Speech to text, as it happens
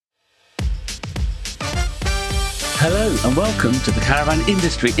Hello and welcome to the Caravan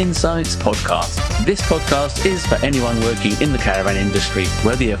Industry Insights podcast. This podcast is for anyone working in the caravan industry,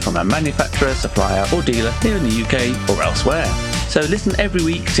 whether you're from a manufacturer, supplier or dealer here in the UK or elsewhere. So listen every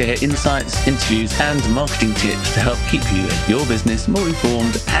week to hear insights, interviews and marketing tips to help keep you and your business more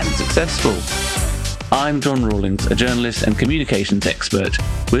informed and successful. I'm John Rawlings, a journalist and communications expert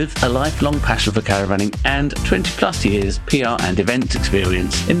with a lifelong passion for caravanning and 20 plus years PR and events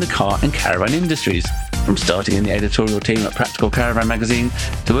experience in the car and caravan industries, from starting in the editorial team at Practical Caravan magazine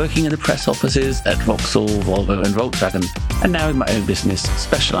to working in the press offices at Vauxhall, Volvo and Volkswagen, and now in my own business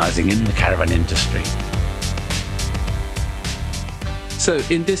specialising in the caravan industry. So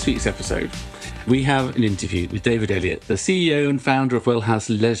in this week's episode, we have an interview with David Elliott, the CEO and founder of Wellhouse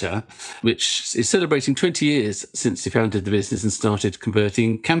Leisure, which is celebrating 20 years since he founded the business and started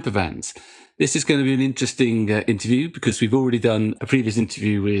converting campervans. This is going to be an interesting interview because we've already done a previous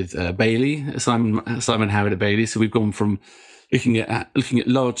interview with Simon Howard at Bailey. So we've gone from looking at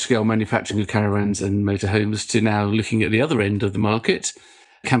large-scale manufacturing of caravans and motorhomes to now looking at the other end of the market,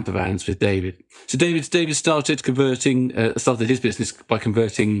 campervans with David. So David started his business by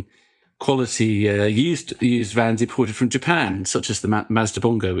converting quality used vans imported from Japan, such as the Mazda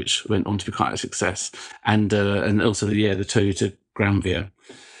Bongo, which went on to be quite a success, and also the Toyota Granvia.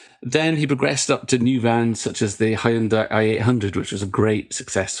 Then he progressed up to new vans such as the Hyundai i800, which was a great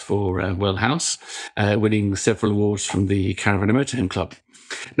success for Wellhouse, winning several awards from the Caravan and Motorhome Club.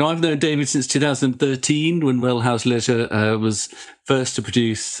 Now, I've known David since 2013, when Wellhouse Leisure was first to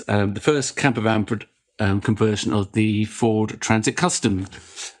produce the first campervan conversion of the Ford Transit Custom,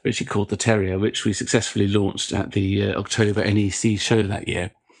 which he called the Terrier, which we successfully launched at the October NEC show that year.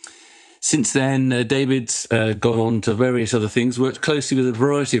 Since then, David's gone on to various other things, worked closely with a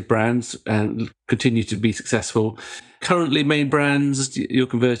variety of brands and continued to be successful. Currently, main brands you're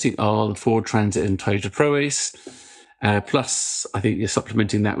converting are the Ford Transit and Toyota ProAce. Plus, I think you're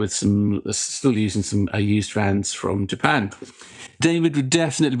supplementing that with still using some used vans from Japan. David would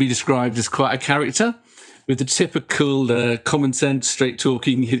definitely be described as quite a character, with the typical common sense, straight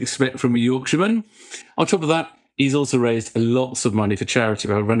talking you'd expect from a Yorkshireman. On top of that, he's also raised lots of money for charity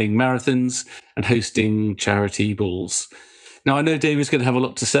by running marathons and hosting charity balls. Now, I know David's going to have a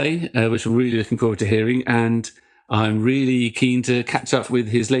lot to say, which I'm really looking forward to hearing, and I'm really keen to catch up with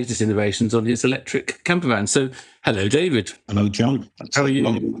his latest innovations on his electric campervan. So, hello, David. Hello, John. How are you?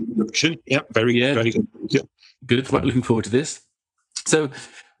 Very good. Yeah. Good. Quite looking forward to this. So,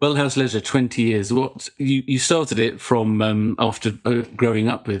 Wellhouse Leisure, 20 years. You started it from after growing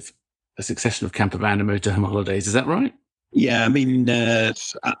up with a succession of campervan and motorhome holidays. Is that right? Yeah, I mean,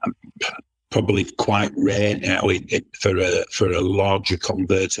 probably quite rare now for a larger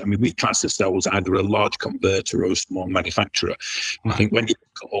converter. I mean, we class ourselves either a large converter or a small manufacturer. Right. I think when you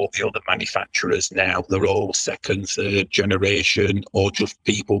look at all the other manufacturers now, they're all second, third generation or just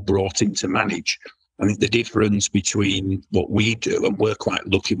people brought in to manage. I think the difference between what we do, and we're quite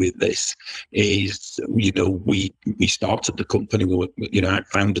lucky with this, is, we started the company, I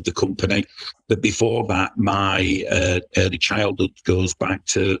founded the company, but before that, my early childhood goes back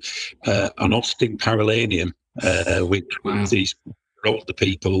to an Austin Paralanium, which these older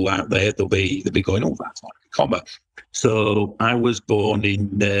people out there, they'll be going, oh, that's like a comma. So I was born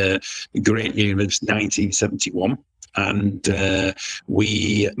in the great year of 1971. And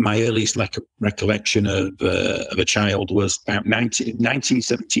my earliest recollection of a child was about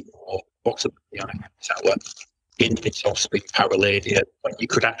 1974, bottom of the Eiffel Tower in this Austin Paralania, when you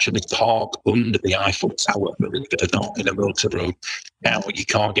could actually park under the Eiffel Tower, believe it or not, in a motorhome. Now you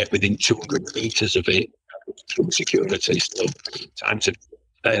can't get within 200 metres of it through security, so time to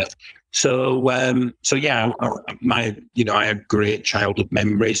there. So yeah, I had great childhood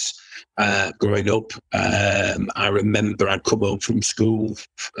memories growing up. I remember I'd come home from school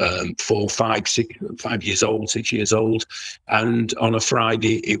 5 years old, 6 years old, and on a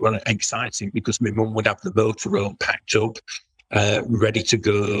Friday it was exciting because my mum would have the motorhome packed up, ready to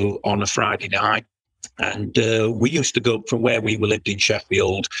go on a Friday night. And we used to go from where we lived in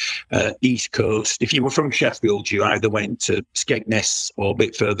Sheffield, East Coast. If you were from Sheffield, you either went to Skegness or a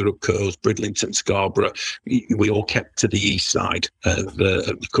bit further up coast, Bridlington, Scarborough. We all kept to the east side of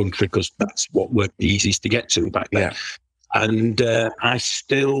the country because that's what worked the easiest to get to back then. Yeah. And I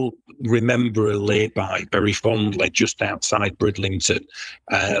still remember a lay-by very fondly just outside Bridlington,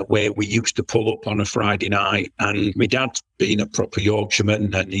 where we used to pull up on a Friday night. And my dad, being a proper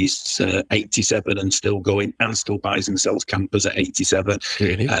Yorkshireman, and he's 87 and still going, and still buys and sells campers at 87.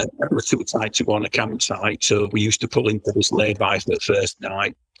 Really? We're too tight to go on a campsite, so we used to pull into this lay-by for the first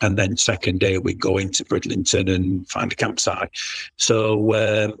night. And then second day, we'd go into Bridlington and find a campsite. So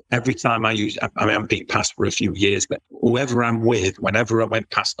every time I haven't been past for a few years, but whoever I'm with, whenever I went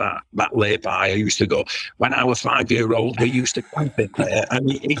past that lay-by, I used to go, when I was 5-year-old, we used to camp in there. I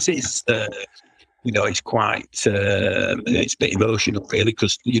mean, it is... it's quite, it's a bit emotional, really,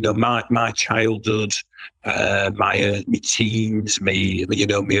 because, my childhood, my teens, my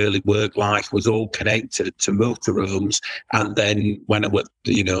early work life was all connected to motorhomes. And then when I was,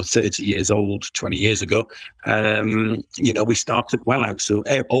 30 years old, 20 years ago, we started Wellhouse. So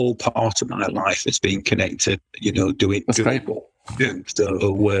all part of my life has been connected, doing That's great. what I do.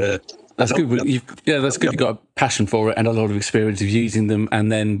 So, that's good. That's good. You've got a passion for it and a lot of experience of using them,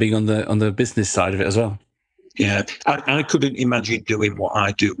 and then being on the business side of it as well. Yeah, I couldn't imagine doing what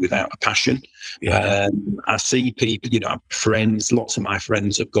I do without a passion. Yeah. I see people, friends, lots of my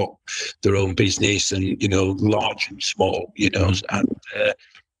friends have got their own business and, large and small, and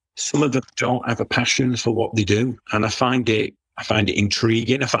some of them don't have a passion for what they do. And I find it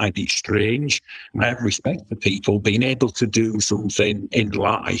intriguing. I find it strange. I have respect for people being able to do something in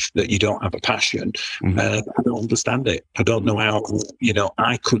life that you don't have a passion. I don't understand it. I don't know how,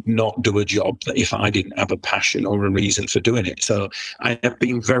 I could not do a job that if I didn't have a passion or a reason for doing it. So I have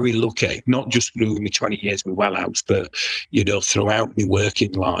been very lucky, not just through my 20 years with Wellhouse, but, throughout my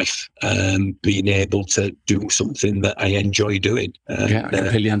working life, being able to do something that I enjoy doing. I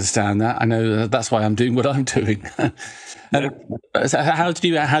completely understand that. I know that's why I'm doing what I'm doing. So how did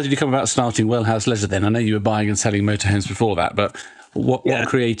you come about starting Wellhouse Leisure then? I know you were buying and selling motorhomes before that, but what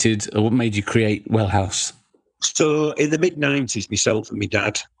created, or what made you create Wellhouse? So in the mid-90s, myself and my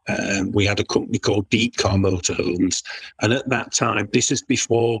dad, we had a company called Deep Car Motorhomes. And at that time, this is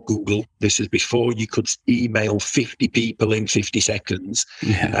before Google, this is before you could email 50 people in 50 seconds.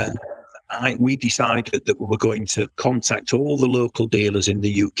 Yeah. We decided that we were going to contact all the local dealers in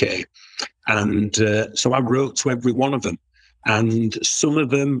the UK. And so I wrote to every one of them. And some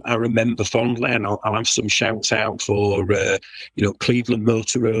of them I remember fondly, and I'll have some shouts out for, Cleveland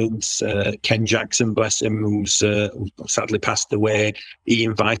Motorhomes, Ken Jackson, bless him, who's sadly passed away. He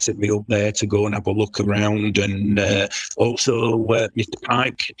invited me up there to go and have a look around. And also Mr.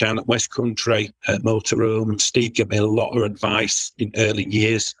 Pike down at West Country Motorhome. Steve gave me a lot of advice in early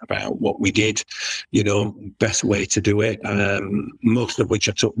years about what we did, best way to do it. Most of which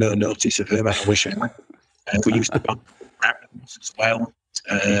I took no notice of him. I wish I had. We used to buy as well.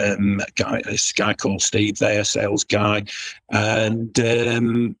 This guy called Steve there, sales guy. And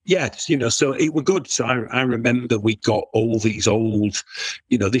so it was good. So I remember we got all these old,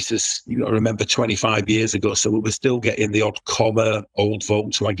 this is, I remember 25 years ago. So we were still getting the odd comma, old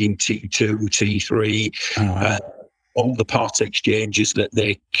Volkswagen T2, T3. Oh, wow. All the part exchanges that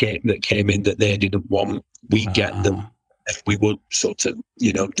came in that they didn't want, we get them. We would sort of,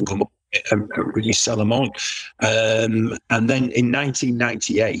 do them up and really sell them on. And then in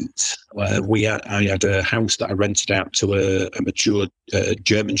 1998, I had a house that I rented out to a mature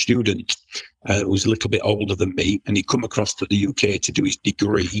German student who was a little bit older than me, and he come across to the UK to do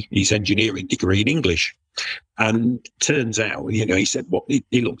his engineering degree in English. And turns out, he said,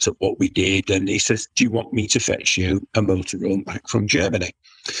 he looked at what we did, and he says, do you want me to fetch you a motorhome back from Germany?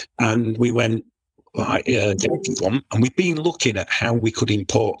 And we went, and we've been looking at how we could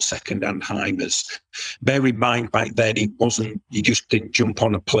import second-hand Heimers. Bear in mind, back then it wasn't, you just didn't jump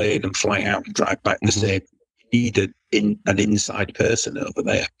on a plane and fly out and drive back the same. You needed an inside person over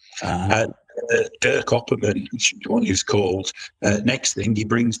there. And Dirk Opperman, which is one who's called, next thing, he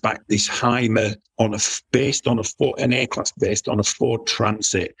brings back this Heimer an A-class based on a Ford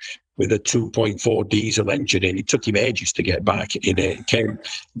Transit with a 2.4 diesel engine in. It took him ages to get back in it.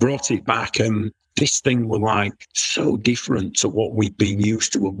 Brought it back, and this thing was like so different to what we'd been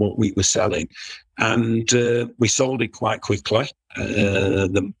used to and what we were selling. And we sold it quite quickly.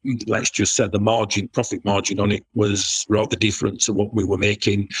 Let's just say the profit margin on it was rather different to what we were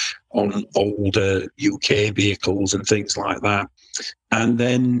making on older UK vehicles and things like that. And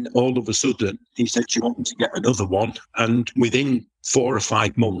then all of a sudden, he said, do you want me to get another one? And within 4 or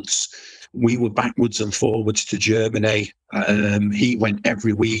 5 months, we were backwards and forwards to Germany. He went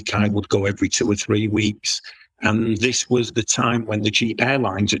every week. I would go every 2 or 3 weeks. And this was the time when the Jeep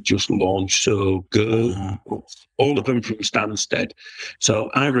Airlines had just launched. So all of them from Stansted. So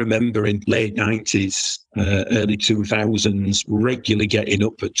I remember in late 90s, early 2000s, regularly getting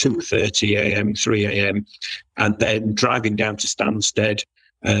up at 2:30 a.m., 3 a.m., and then driving down to Stansted,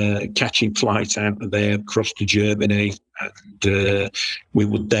 catching flights out of there, across to Germany, and we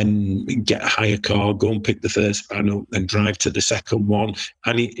would then get a hire car, go and pick the first van up, and drive to the second one.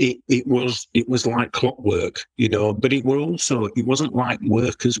 And it was like clockwork, but it wasn't like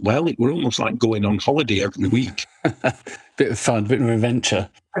work as well. It were almost like going on holiday every week. Bit of fun, bit of adventure.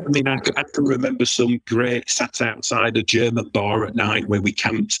 I mean, I can remember some great sat outside a German bar at night where we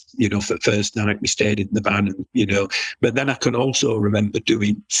camped, for the first night we stayed in the van, and, but then I can also remember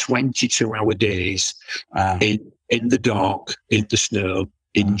doing 22-hour days in the dark, in the snow,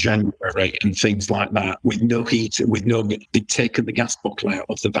 in January and things like that, with no heat, they'd taken the gas bottle out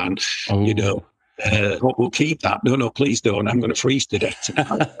of the van, we'll keep that. No, please don't. I'm going to freeze to death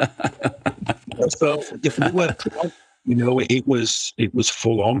tonight. So if we were, it was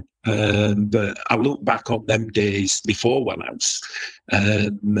full on. But I look back on them days before Wellhouse,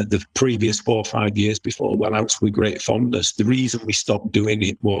 the previous 4 or 5 years before Wellhouse with great fondness. The reason we stopped doing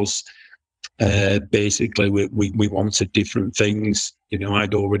it was basically we wanted different things.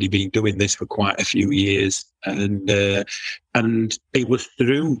 I'd already been doing this for quite a few years, and it was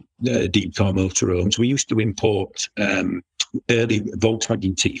through deep car motorhomes. We used to import early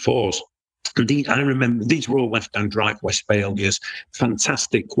Volkswagen T4s. I remember these were all left-hand drive Westphalias,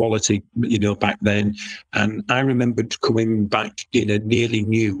 fantastic quality, back then. And I remembered coming back in a nearly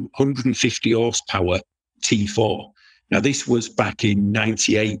new 150 horsepower T4. Now, this was back in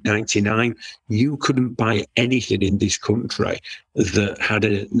 98, 99. You couldn't buy anything in this country that had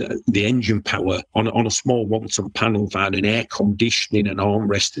the engine power on a small one-ton panel van and air conditioning and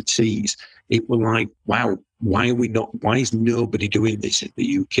armrested seats. It was like, wow, why is nobody doing this in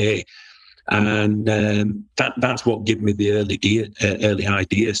the UK? And that's what gave me the early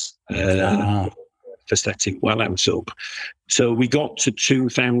ideas for setting Wellhouse up. So we got to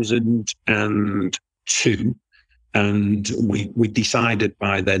 2002, and we decided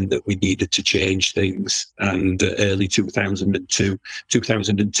by then that we needed to change things. And early 2002.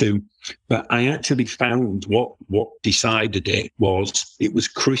 But I actually found what decided it was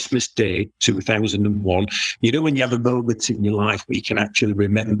Christmas Day 2001. When you have a moment in your life where you can actually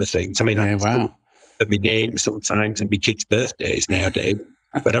remember things. I mean, I remember my name sometimes and my kids' birthdays nowadays.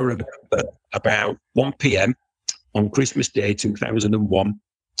 But I remember about 1 p.m. on Christmas Day 2001.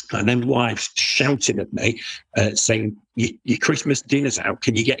 And then wife's shouting at me, saying, your Christmas dinner's out.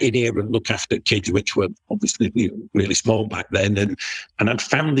 Can you get in here and look after kids, which were obviously really small back then. And I'd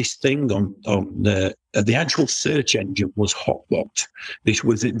found this thing on the actual search engine was Hotbot. This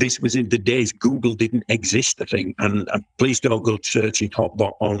was in the days Google didn't exist, I think. And please don't go searching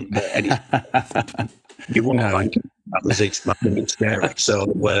Hotbot on any. You won't find it. That was it. Scary. So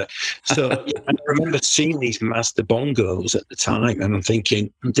I remember seeing these Master Bongos at the time, and I'm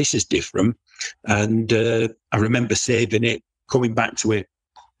thinking, this is different. And I remember saving it, coming back to it,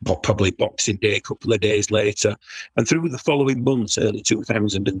 probably Boxing Day, a couple of days later. And through the following months, early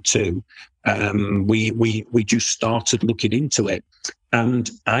 2002, we just started looking into it. And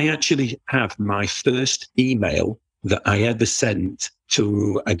I actually have my first email that I ever sent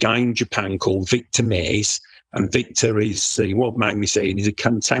to a guy in Japan called Victor Mays. And Victor is, he won't mind me saying, he's a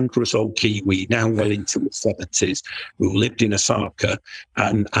cantankerous old Kiwi, now well into his 70s, who lived in Osaka.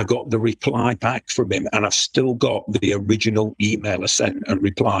 And I got the reply back from him, and I've still got the original email I sent, a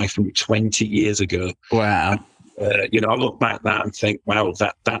reply from 20 years ago. Wow. I look back at that and think, wow,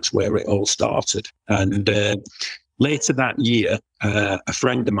 that's where it all started. And later that year, a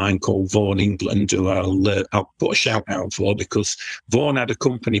friend of mine called Vaughan England, who I'll put a shout out for, because Vaughan had a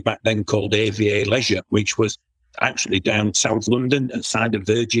company back then called AVA Leisure, which was actually down South London outside of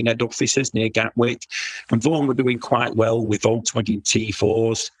Virgin head offices near Gatwick. And Vaughan were doing quite well with Volkswagen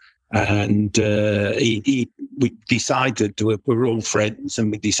T4s. And we decided, we're all friends,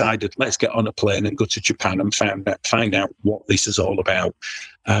 and we decided, let's get on a plane and go to Japan and find out what this is all about.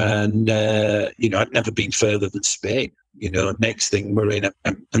 And, I'd never been further than Spain. Next thing we're in,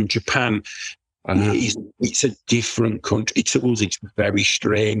 and Japan, it's a different country. To us, it's very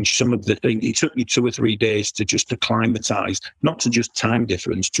strange. Some of the things, it took me 2 or 3 days to just acclimatise, not to just time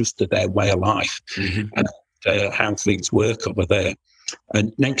difference, just to their way of life and how things work over there.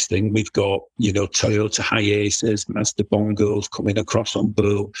 And next thing, we've got, Toyota Hiaces, Mazda Bongos coming across on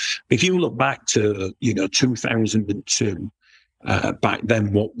board. If you look back to, 2002, back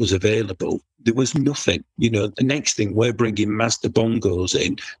then, what was available, there was nothing. The next thing, we're bringing Mazda Bongos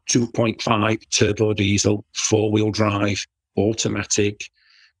in, 2.5 turbo diesel, 4-wheel drive, automatic,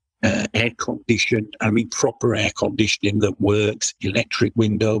 air conditioned, proper air conditioning that works, electric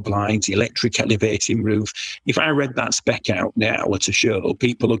window blinds, electric elevating roof. If I read that spec out now at a show,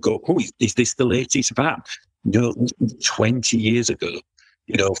 people will go, oh, is this the latest van? 20 years ago.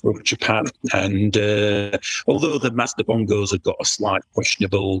 from Japan. And although the Mazda Bongos have got a slight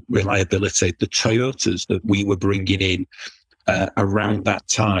questionable reliability, the Toyotas that we were bringing in around that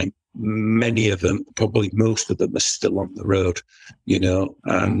time, many of them, probably most of them, are still on the road,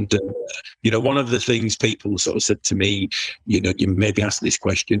 and one of the things people sort of said to me, you maybe ask this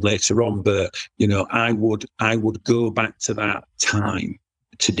question later on, but I would go back to that time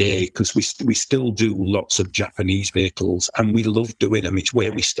today, because we still do lots of Japanese vehicles, and we love doing them. It's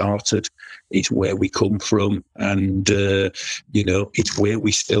where we started, it's where we come from, and it's where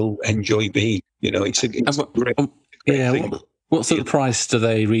we still enjoy being. It's a great thing. What sort of price do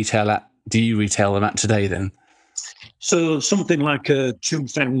they retail at? Do you retail them at today then? So something like a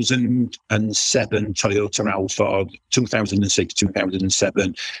 2007 Toyota Alphard, 2006,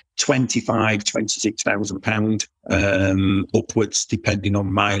 2007, 26,000 pound upwards, depending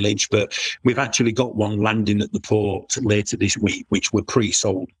on mileage. But we've actually got one landing at the port later this week, which were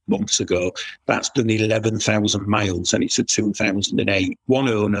pre-sold months ago. That's done 11,000 miles, and it's a 2008. One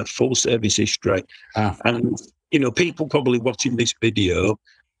owner, full service history. And, people probably watching this video,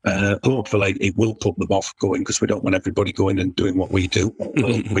 hopefully it will put them off going, because we don't want everybody going and doing what we do.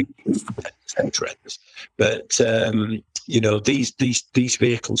 But these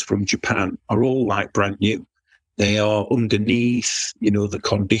vehicles from Japan are all like brand new. They are underneath, the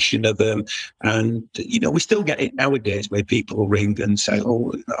condition of them. And, we still get it nowadays where people ring and say,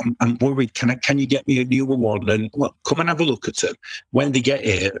 oh, I'm worried. Can you get me a newer one? And well, come and have a look at them. When they get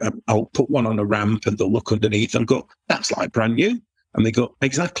here, I'll put one on a ramp and they'll look underneath and go, that's like brand new. And they go,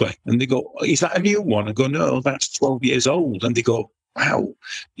 exactly. And they go, is that a new one? I go, no, that's 12 years old. And they go, wow,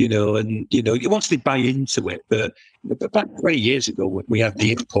 once they buy into it. But back 20 years ago, we had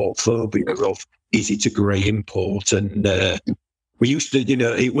the import phobia of, is it a grey import? And we used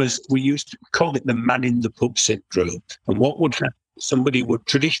to call it the man in the pub syndrome. And what would happen?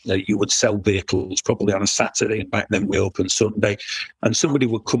 Traditionally, you would sell vehicles probably on a Saturday, and back then we opened Sunday, and somebody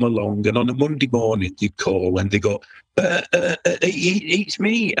would come along, and on a Monday morning you'd call and they go, it's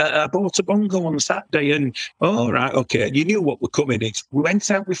me, I bought a Bongo on Saturday, and right, okay, and you knew what were coming. We went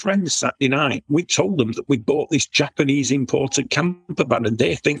out with friends Saturday night, we told them that we bought this Japanese imported campervan, and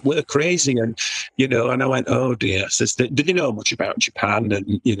they think we're crazy, and and I went, oh dear. Says, did you know much about Japan?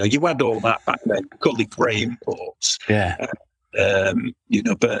 And you had all that back then, called it grey imports. But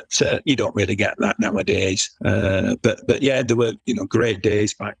you don't really get that nowadays. But yeah, there were great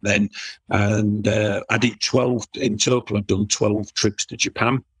days back then, and I did 12 in total. I've done 12 trips to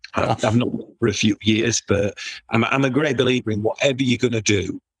Japan. I've not been for a few years, but I'm a great believer in whatever you're going to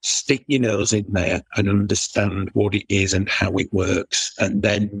do, stick your nose in there and understand what it is and how it works, and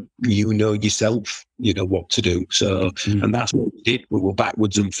then yourself, what to do. So, and that's what we did. We were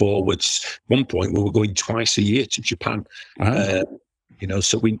backwards and forwards. At one point, we were going twice a year to Japan.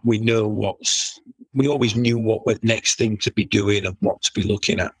 So we always knew what the next thing to be doing and what to be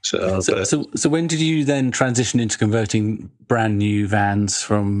looking at. So when did you then transition into converting brand new vans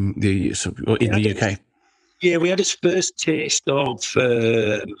from the UK? Yeah, we had a first taste of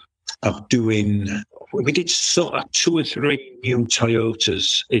doing. We did sort of 2 or 3 new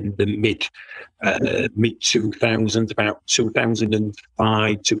Toyotas in the mid 2000s, about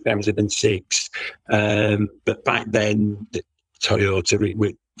 2005, 2006. But back then, the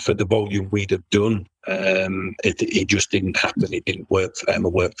Toyota, for the volume we'd have done, it just didn't happen. It didn't work for them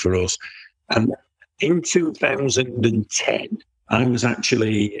or work for us. And in 2010, I was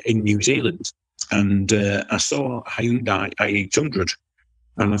actually in New Zealand. And I saw a Hyundai i800,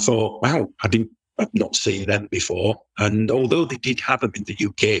 and I thought, wow, I've not seen them before. And although they did have them in the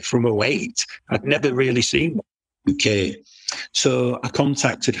UK from 2008, I'd never really seen one in the UK. So I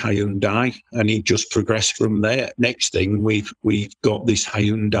contacted Hyundai, and it just progressed from there. Next thing, we've got this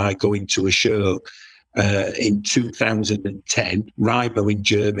Hyundai going to a show in 2010. Rimo in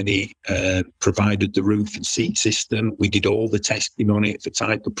Germany provided the roof and seat system. We did all the testing on it for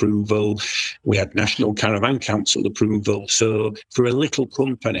type approval. We had National Caravan Council approval. So for a little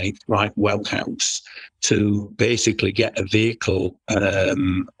company like Wellhouse to basically get a vehicle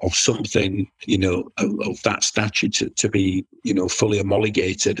of something, of that stature to be, fully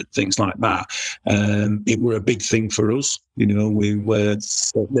homologated and things like that, it were a big thing for us. We were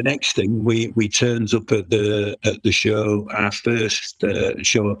the next thing. We turned up at the show, our first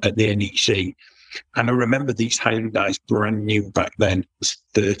show at the NEC, and I remember these Hyundais, brand new back then, was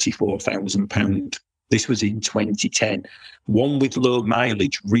 £34,000. This was in 2010. One with low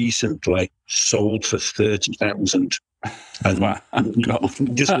mileage recently sold for 30,000. And wow.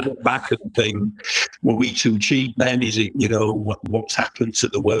 Just look back and think, were we too cheap then? Is it, what's happened to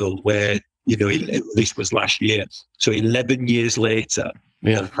the world where this was last year. So 11 years later,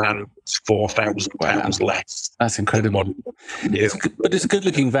 the van was £4,000 less. That's incredible. But it's a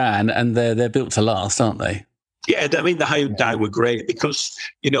good-looking van, and they're built to last, aren't they? Yeah, I mean, the Hyundai were great because,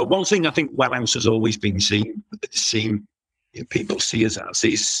 one thing I think Wellhouse has always been seen people see us as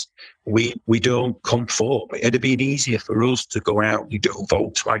is we don't conform. It'd have been easier for us to go out and do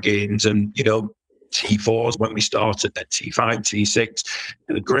Volkswagens and, T4s when we started, then T5, T6,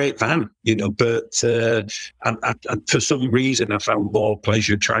 a great van, but and for some reason I found more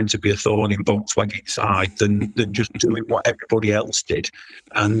pleasure trying to be a thorn in Volkswagen side than just doing what everybody else did.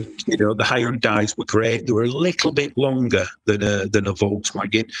 And, the Hyundais were great. They were a little bit longer than a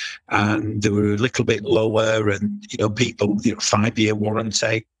Volkswagen, and they were a little bit lower, and, people, 5-year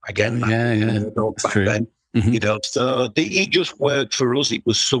warranty, again, that's true. Then. Mm-hmm. So it just worked for us. It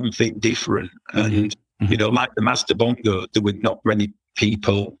was something different. And, like the Mazda Bongo, there were not many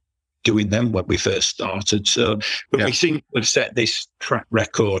people doing them when we first started. So, but we seem to have set this track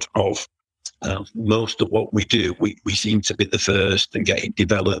record of most of what we do. We seem to be the first and get it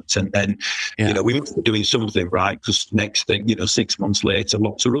developed. And then, we must be doing something right, because next thing, 6 months later,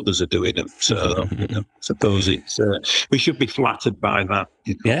 lots of others are doing them. So, I suppose it's, we should be flattered by that.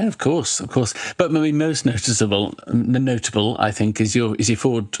 Yeah, of course. But I mean, most notable, I think, is your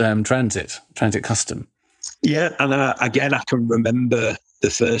Ford Transit Custom. Yeah, and again, I can remember the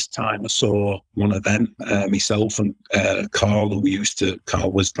first time I saw one of them, myself and Carl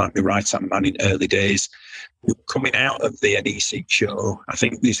was like my right-hand man in early days, coming out of the NEC show. I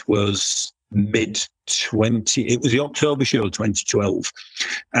think this was mid-20, it was the October show 2012.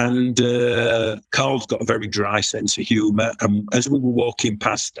 And Carl's got a very dry sense of humour. And as we were walking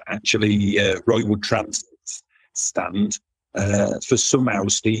past, actually, Roywood Transit's stand, for somehow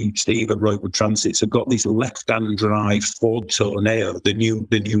Steve at Roywood Transits have got this left-hand drive Ford Tornado, the new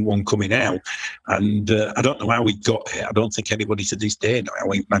one coming out, and I don't know how he got it. I don't think anybody to this day know how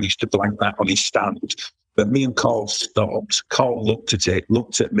he managed to blank that on his stand. But me and Carl stopped. Carl looked at it,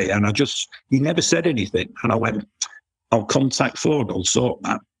 looked at me, and he never said anything. And I went, "I'll contact Ford, I'll sort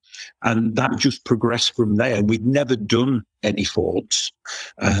that." And that just progressed from there. We'd never done any Fords.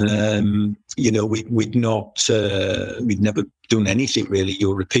 We'd never done anything really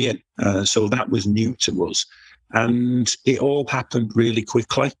European. So that was new to us. And it all happened really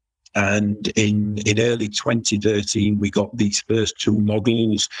quickly. And in early 2013, we got these first two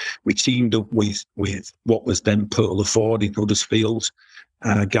models. We teamed up with what was then Pearl Ford in Huddersfield.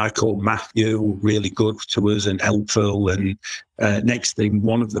 A guy called Matthew, really good to us and helpful. And next thing,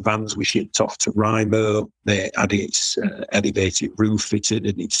 one of the vans we shipped off to Rimo, they had its elevated roof fitted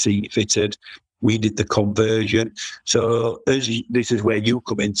and its seat fitted. We did the conversion. So this is where you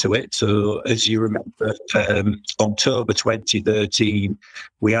come into it. So as you remember, October 2013,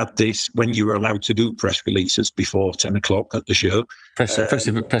 we had this, when you were allowed to do press releases before 10 o'clock at the show. Press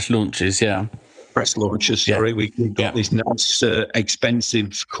launches, yeah. Press launches, sorry. We got this nice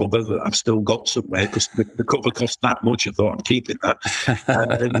expensive cover that I've still got somewhere, because the cover cost that much. I thought I'm keeping that.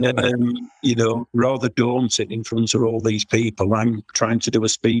 And rather daunting in front of all these people. I'm trying to do a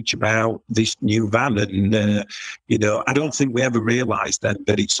speech about this new van, and I don't think we ever realised then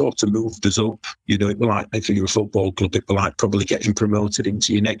that it sort of moved us up. It was like, if you're a football club, it was like probably getting promoted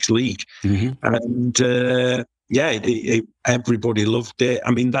into your next league. Mm-hmm. And everybody loved it.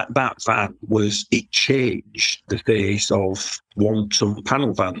 I mean, that van it changed the face of 1-ton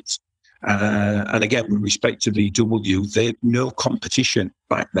panel vans. And again, with respect to VW, they had no competition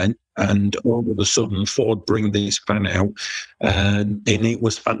back then. And all of a sudden, Ford bring this van out, and it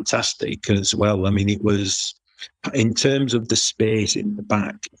was fantastic as well. I mean, it was, in terms of the space in the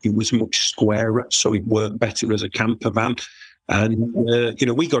back, it was much squarer, so it worked better as a camper van. And,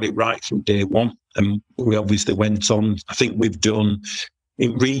 we got it right from day one. And we obviously went on. I think we've done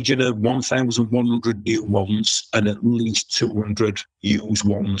in region of 1,100 new ones and at least 200 used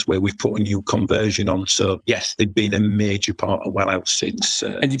ones where we've put a new conversion on. So, yes, they've been a major part of Wellhouse since.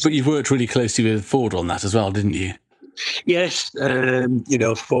 But you've worked really closely with Ford on that as well, didn't you? Yes,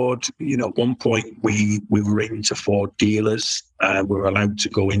 Ford, at one point we were into Ford dealers. We were allowed to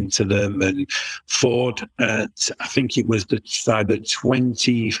go into them, and Ford, I think it was either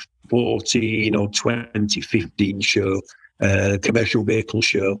 2014 or 2015 show, commercial vehicle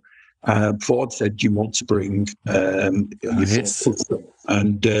show. Ford said, "Do you want to bring yes.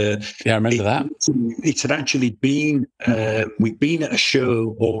 And I remember that. It had actually been, we'd been at a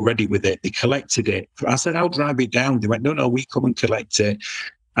show already with it. They collected it. I said, "I'll drive it down." They went, No, we come and collect it."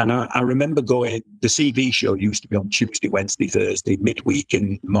 And I remember going, the CV show used to be on Tuesday, Wednesday, Thursday, midweek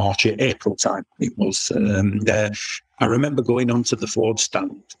in March, April time. It was, I remember going onto the Ford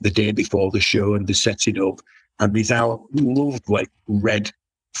stand the day before the show and the setting up, and there's our lovely red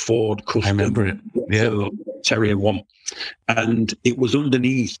Ford Custom. I remember it. Yeah. Terrier one. And it was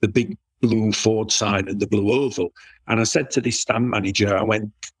underneath the big blue Ford sign and the blue oval. And I said to this stand manager, I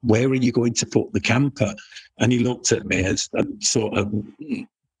went, where are you going to put the camper? And he looked at me and sort of,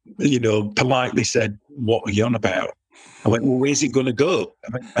 politely said, what are you on about? I went, well, where's it going to go?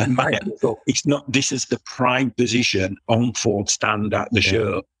 And my thought, it's not, this is the prime position on Ford stand at the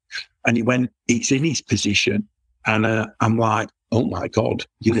show. And he went, it's in his position. And I'm like, oh my God,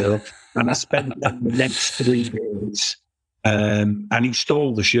 and I spent the next 3 days and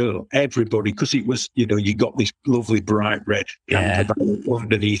installed the show. Everybody, because it was, you got this lovely bright red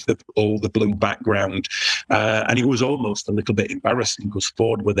underneath all the blue background. And it was almost a little bit embarrassing because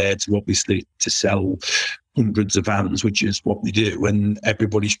Ford were there to sell hundreds of vans, which is what they do, and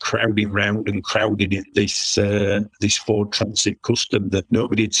everybody's crowding round and crowding in this Ford Transit Custom that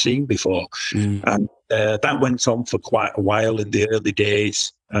nobody had seen before. And that went on for quite a while in the early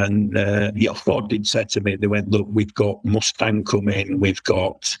days. And Ford did say to me, they went, look, we've got Mustang coming, we've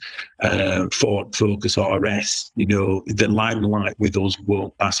got Ford Focus RS, the limelight with us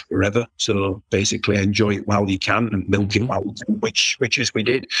won't last forever. So basically enjoy it while you can and milk it while you can, which is we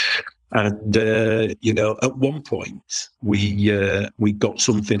did. And, at one point we got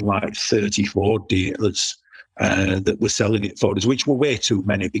something like 34 dealers that were selling it for us, which were way too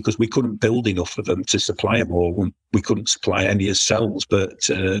many because we couldn't build enough of them to supply them all. We couldn't supply any ourselves. But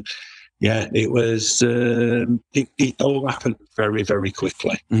it was, it all happened very, very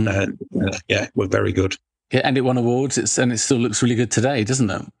quickly. And we're very good. Yeah, and it won awards, and it still looks really good today, doesn't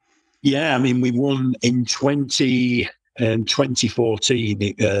it? Yeah, I mean, we won in 2014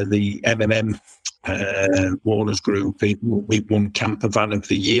 the MMM Warner's Group. We won Campervan of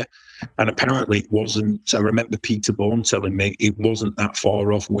the Year, and apparently it wasn't. I remember Peter Bourne telling me it wasn't that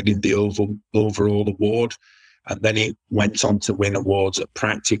far off winning the overall award. And then it went on to win awards at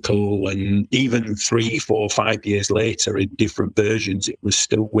Practical, and even 3, 4, 5 years later, in different versions, it was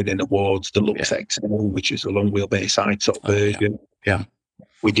still winning awards. The Lux XL, which is a long wheelbase high top version. Yeah,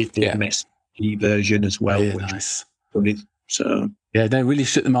 we did the MSG version as well. Nice. So they really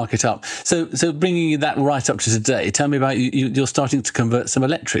shook the market up. So bringing that right up to today, tell me about you're starting to convert some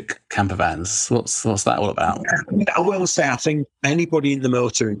electric camper vans. What's that all about? I will say, I think anybody in the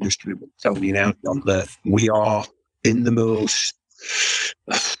motor industry will tell you now, John, that we are in the most,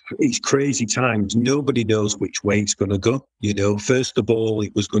 it's crazy times. Nobody knows which way it's going to go. First of all,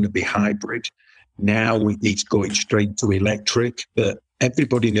 it was going to be hybrid. Now it's going straight to electric, but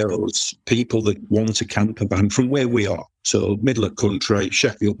everybody knows people that want a camper van from where we are. So middle of country,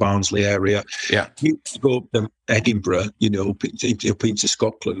 Sheffield, Barnsley area. Yeah. You go up to Edinburgh, up into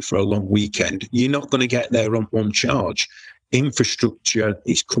Scotland for a long weekend. You're not going to get there on one charge. Infrastructure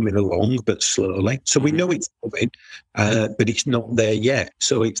is coming along, but slowly. So we know it's coming, but it's not there yet.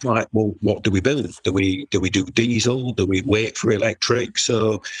 So it's like, well, what do we build? Do we do diesel? Do we wait for electric?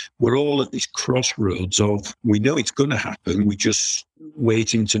 So we're all at this crossroads of, we know it's going to happen. We just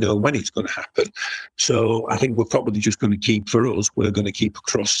waiting to know when it's going to happen. So I think we're probably just going to keep, for us, we're going to keep a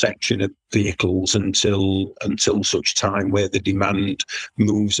cross section of vehicles until such time where the demand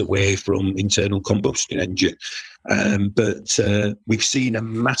moves away from internal combustion engine. But we've seen a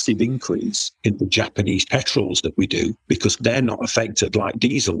massive increase in the Japanese petrols that we do because they're not affected like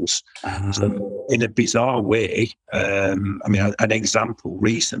diesels. So in a bizarre way, an example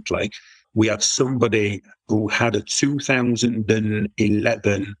recently, we had somebody who had a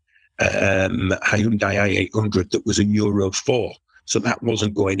 2011 Hyundai i800 that was a Euro 4. So that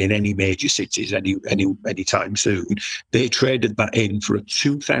wasn't going in any major cities anytime soon. They traded that in for a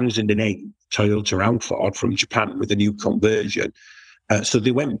 2008 Toyota Alphard from Japan with a new conversion. So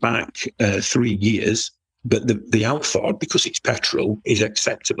they went back 3 years. But the Alphard, because it's petrol, is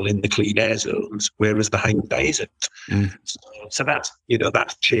acceptable in the clean air zones, whereas the Hyundai isn't. So that's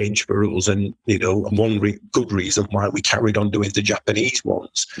changed for us, and one good reason why we carried on doing the Japanese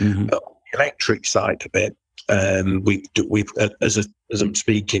ones. But on the electric side of it, we've as I'm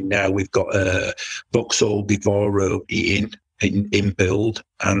speaking now, we've got a Vauxhall Devoro in build,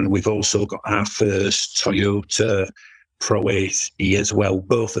 and we've also got our first Toyota Pro Ace as well.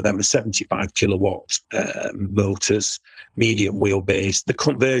 Both of them are 75 kilowatt motors, medium wheelbase. The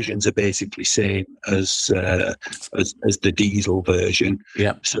conversions are basically same as the diesel version.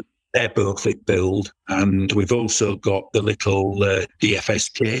 Yeah. So They're both in build, and we've also got the little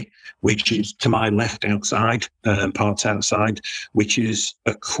DFSK, which is to my left outside, parts outside, which is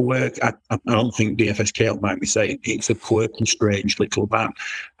a quirk. I don't think DFSK will mind me saying it's a quirky, strange little van,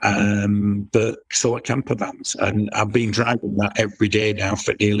 but so are camper vans, and I've been driving that every day now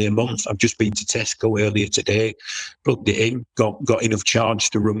for nearly a month. I've just been to Tesco earlier today, plugged it in, got enough charge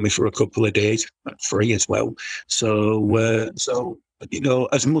to run me for a couple of days. That's free as well. So.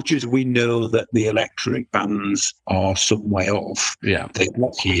 As much as we know that the electric vans are some way off, they're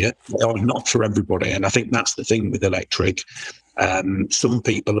not here. They are not for everybody. And I think that's the thing with electric. Some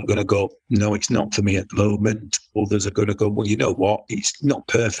people are going to go, no, it's not for me at the moment. Others are going to go, well, you know what? It's not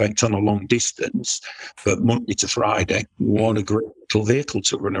perfect on a long distance, but Monday to Friday, we want a great little vehicle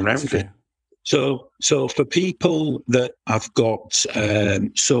to run around in. So for people that have got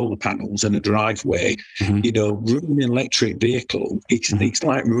solar panels and a driveway, running an electric vehicle, it's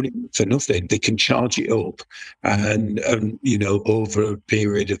like running for nothing. They can charge it up and over a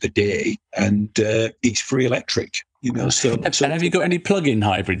period of the day, and it's free electric. And have you got any plug-in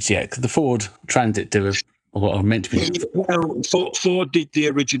hybrids yet? Because the Ford Transit do are meant to be. Well, Ford did the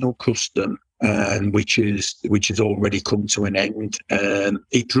original custom, which has already come to an end.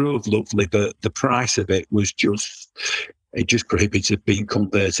 It drove lovely, but the price of it was just prohibitive being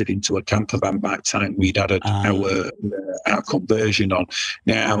converted into a camper van by the time we'd added our conversion on.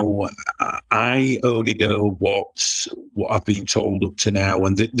 Now, I only know what I've been told up to now,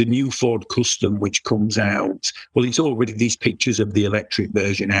 and the new Ford Custom, which comes out, well, it's already these pictures of the electric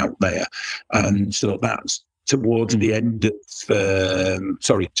version out there, and so that's towards the end of,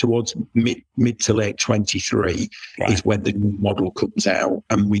 towards mid to late 23 is when the new model comes out,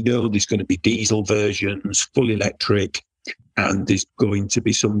 and we know there's going to be diesel versions, full electric, and there's going to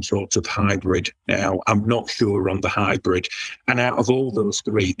be some sort of hybrid. Now, I'm not sure on the hybrid. And out of all those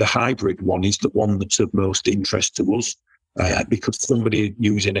three, the hybrid one is the one that's of most interest to us. Because somebody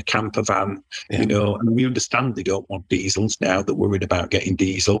using a camper van, and we understand they don't want diesels now. They're worried about getting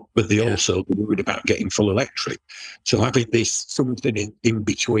diesel, but they also worried about getting full electric. So having this something in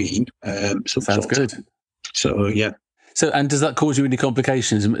between, sounds good. So yeah. So, and does that cause you any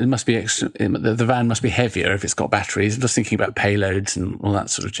complications? It must be extra. The van must be heavier if it's got batteries. I'm just thinking about payloads and all that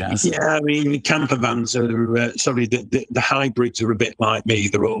sort of jazz. Yeah, I mean, camper vans are, the hybrids are a bit like me.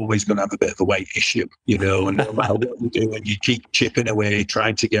 They're always going to have a bit of a weight issue, and no matter what you do, and you keep chipping away,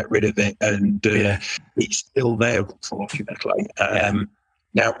 trying to get rid of it, and it's still there, unfortunately.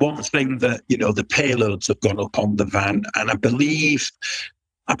 Now, one thing that, the payloads have gone up on the van, and I believe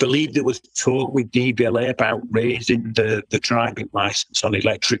there was talk with DVLA about raising the driving licence on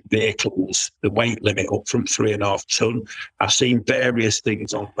electric vehicles, the weight limit up from 3.5 ton. I've seen various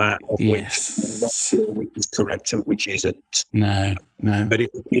things on that, of which I'm not sure which is correct and which isn't. No. But it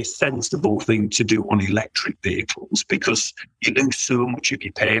would be a sensible thing to do on electric vehicles because you lose so much of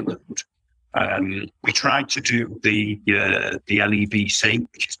your payload. We tried to do the LEVC,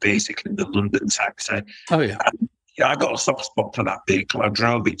 which is basically the London taxi. Oh, yeah. I got a soft spot for that vehicle. I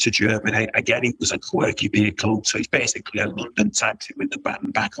drove it to Germany. Again, it was a quirky vehicle. So it's basically a London taxi with the button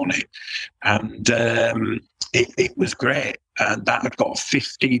back on it. And it was great. And that had got a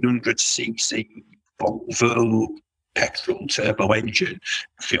 1500cc Volvo petrol turbo engine,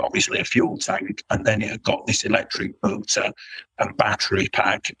 obviously a fuel tank. And then it had got this electric motor and battery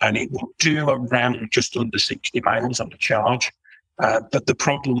pack. And it would do around just under 60 miles on the charge. But the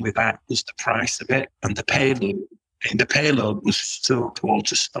problem with that was the price of it and the payload. And the payload was so poor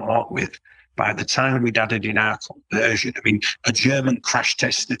to start with. By the time we'd added in our conversion, I mean, a German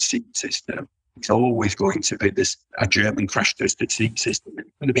crash-tested seat system is always going to be a German crash-tested seat system.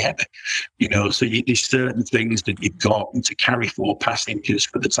 It's going to be heavy, so there's certain things that you've got to carry 4 passengers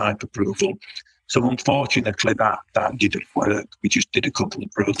for the type approval. So unfortunately, that didn't work. We just did a couple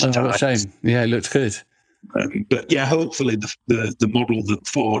of prototypes. Oh, what a shame. Yeah, it looked good. But yeah, hopefully the model that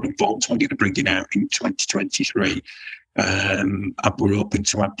Ford and Volkswagen are bringing out in 2023, we're hoping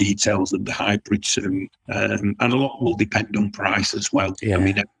to have details of the hybrid soon, and a lot will depend on price as well. Yeah. I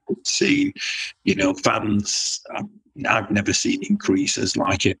mean, I've seen, vans. I've never seen increases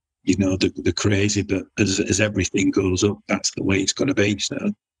like it. The crazy, but as everything goes up, that's the way it's going to be.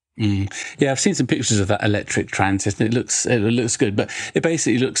 So. Yeah, I've seen some pictures of that electric transit, and it looks good, but it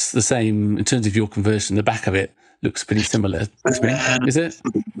basically looks the same in terms of your conversion. The back of it looks pretty similar to me. Is it?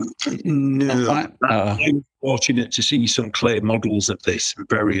 No, I'm fortunate to see some clear models of this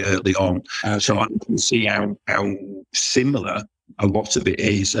very early on, so I can see how similar a lot of it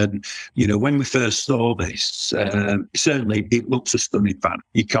is. And when we first saw this, certainly it looks a stunning van.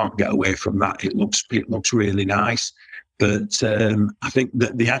 You can't get away from that. It looks really nice. But I think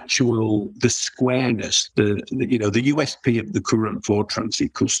that the squareness, the USP of the current Ford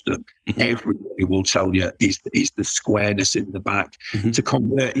Transit Custom, everybody will tell you is the squareness in the back. To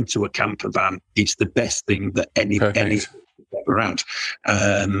convert into a camper van, it's the best thing that any ever had.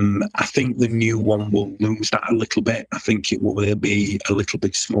 I think the new one will lose that a little bit. I think it will be a little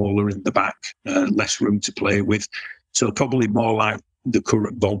bit smaller in the back, less room to play with. So probably more like the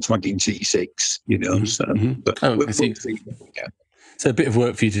current Volkswagen T6, But we'll see. Yeah. So a bit of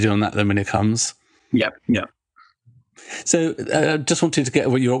work for you to do on that then when it comes. Yeah. So just wanted to get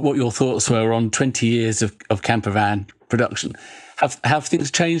what your thoughts were on 20 years of campervan production. Have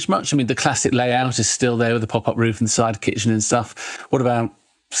things changed much? I mean, the classic layout is still there with the pop-up roof and the side kitchen and stuff. What about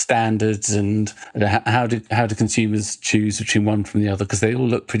standards, and how do consumers choose between one from the other? Because they all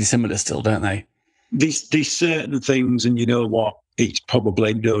look pretty similar still, don't they? These certain things, and you know what? It's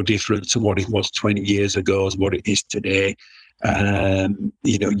probably no different to what it was 20 years ago as what it is today.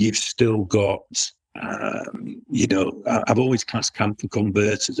 You've still got, I've always classed camper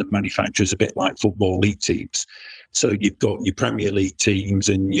converters and manufacturers a bit like football league teams. So you've got your Premier League teams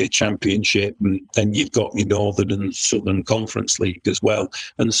and your Championship, and then you've got your Northern and Southern Conference League as well.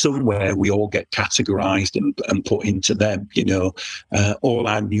 And somewhere we all get categorised and put into them. All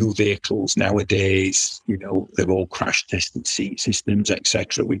our new vehicles nowadays, they're all crash-tested seat systems,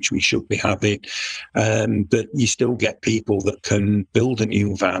 etc., which we should be having. But you still get people that can build a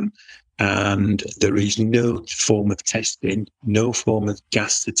new van, and there is no form of testing, no form of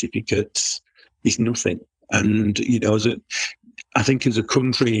gas certificates. There's nothing. And, I think as a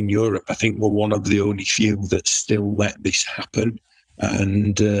country in Europe, I think we're one of the only few that still let this happen.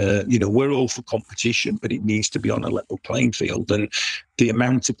 And, we're all for competition, but it needs to be on a level playing field. And the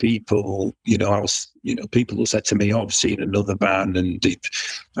amount of people, people will say to me, I've seen another van and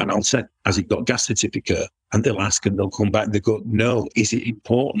I'll say, has it got gas certificate? And they'll ask and they'll come back and they go, no, is it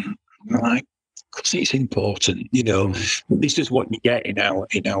important? And I'm like, because it's important, This is what you get in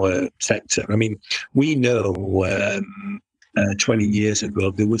our sector. I mean, we know 20 years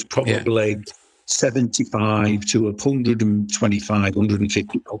ago there was probably 75 to 125,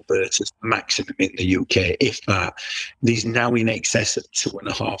 150 converters maximum in the UK, if that. There's now in excess of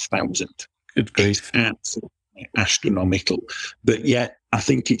 2,500. Good grief. Absolutely astronomical. But yet, I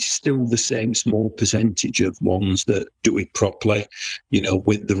think it's still the same small percentage of ones that do it properly,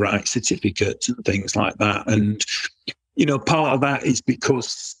 with the right certificates and things like that. And, part of that is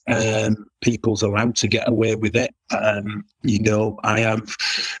because people's allowed to get away with it. I've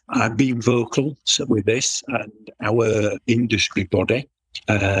been vocal with this, and our industry body,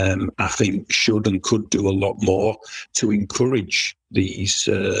 I think should and could do a lot more to encourage these,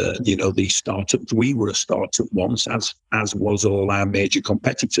 these startups. We were a startup once, as was all our major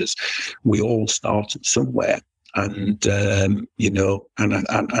competitors. We all started somewhere, and and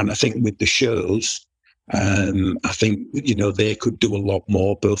I think with the shows, I think they could do a lot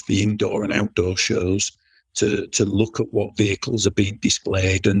more, both the indoor and outdoor shows, to look at what vehicles are being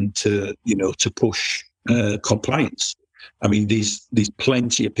displayed and to push compliance. I mean, there's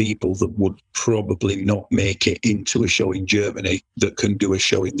plenty of people that would probably not make it into a show in Germany that can do a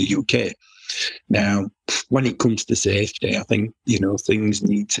show in the UK. Now, when it comes to safety, I think things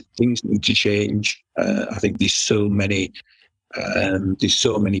need to change. I think there's so many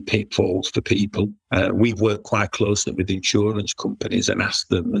pitfalls for people. We've worked quite closely with insurance companies and asked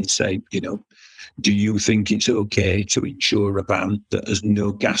them and say, do you think it's okay to insure a van that has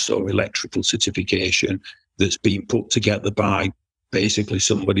no gas or electrical certification, that's been put together by basically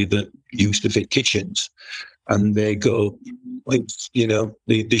somebody that used to fit kitchens? And they go, they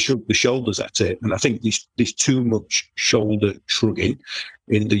shrug the shoulders at it. And I think there's too much shoulder shrugging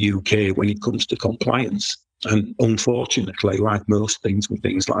in the UK when it comes to compliance. And unfortunately, like most things with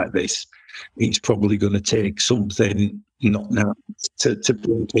things like this, it's probably going to take something not now to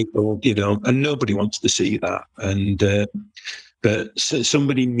bring people, and nobody wants to see that. And but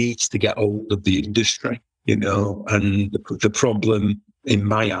somebody needs to get hold of the industry, and the problem, in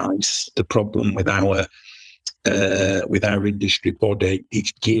my eyes, the problem with our industry body,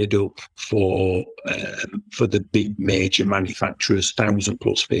 it's geared up for the big major manufacturers,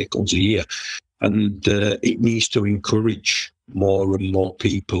 1,000+ vehicles a year. And it needs to encourage more and more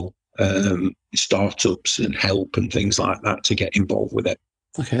people, startups and help and things like that, to get involved with it.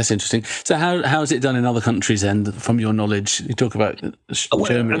 Okay, that's interesting. So how is it done in other countries then, from your knowledge? You talk about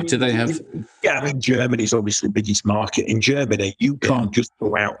Germany. Do they have... Yeah, I mean, Germany's obviously the biggest market. In Germany, you can't just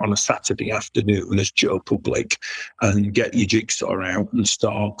go out on a Saturday afternoon as Joe Public and get your jigsaw out and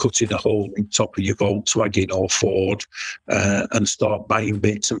start cutting a hole in top of your Volkswagen or Ford and start buying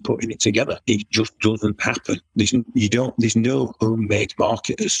bits and putting it together. It just doesn't happen. There's no homemade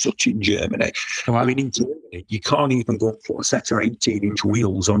market as such in Germany. Oh, wow. I mean, in Germany, you can't even go for a set of 18-inch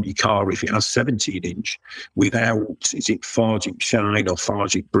wheels on your car if it has 17-inch without, is it Fargic Shine or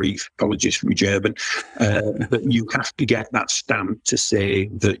Fargic Brief? Apologies for my German. But you have to get that stamp to say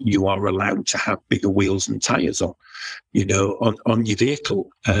that you are allowed to have bigger wheels and tyres on your vehicle.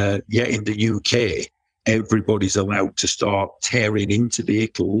 Yet in the UK, everybody's allowed to start tearing into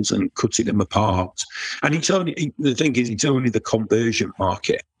vehicles and cutting them apart. And it's only the conversion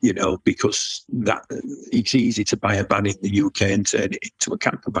market, because that it's easy to buy a van in the UK and turn it into a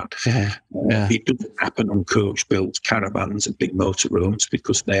camper van. It doesn't happen on coach-built caravans and big motorhomes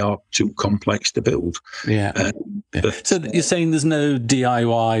because they are too complex to build. So you're saying there's no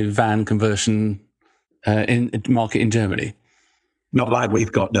DIY van conversion in market in Germany? Not like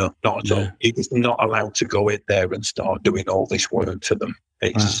we've got, no, not at all. It's not allowed to go in there and start doing all this work for them.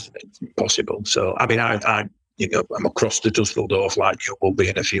 It's impossible. So, I mean, I'm across to Dusseldorf like you will be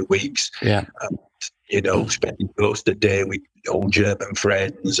in a few weeks. And, spending most of the day with old German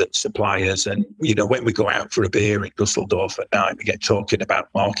friends and suppliers. And, when we go out for a beer in Dusseldorf at night, we get talking about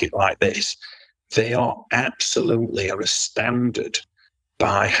market like this. They are absolutely astounded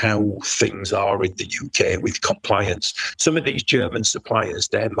by how things are in the UK with compliance. Some of these German suppliers,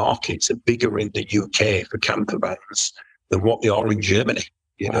 their markets are bigger in the UK for camper vans than what they are in Germany.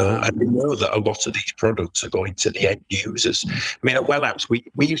 And we know that a lot of these products are going to the end users. I mean, at Wellhouse, we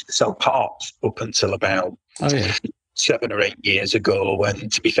used to sell parts up until about 7 or 8 years ago.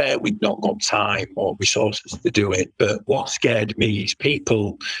 And to be fair, we'd not got time or resources to do it. But what scared me is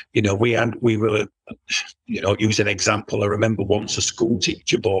people, we were, use an example. I remember once a school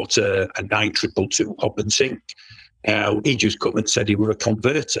teacher bought a 9222 hob and sink. He just come and said he were a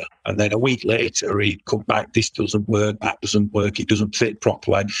converter. And then a week later, he'd come back, this doesn't work, that doesn't work, it doesn't fit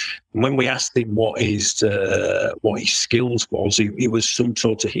properly. And when we asked him what his skills was, he was some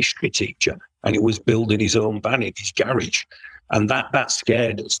sort of history teacher and he was building his own van in his garage. And that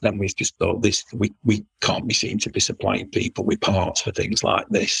scared us. Then we just thought, we can't be seen to be supplying people with parts for things like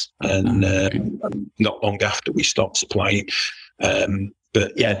this. And not long after, we stopped supplying.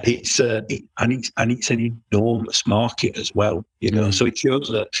 But yeah, it's an enormous market as well, So it shows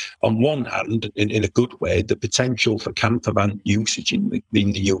that on one hand, in a good way, the potential for camper van usage in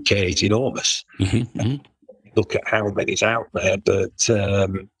the UK is enormous. Look at how many's out there, but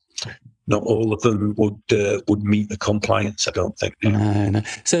not all of them would meet the compliance, I don't think. No.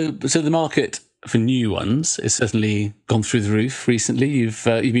 So the market for new ones has certainly gone through the roof recently. You've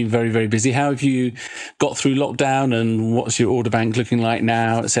been very, very busy. How have you got through lockdown, and what's your order bank looking like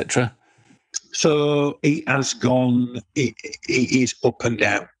now, etc.? So it has gone, it is up and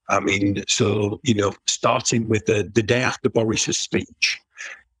down. I mean, so, starting with the day after Boris's speech,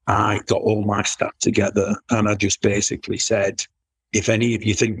 I got all my staff together and I just basically said, if any of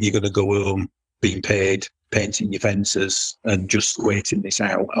you think you're going to go home being paid, painting your fences and just waiting this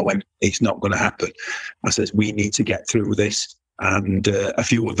out, I went, it's not going to happen. I says, we need to get through this. And a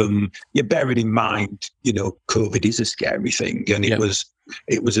few of them, you're bearing in mind, COVID is a scary thing. And it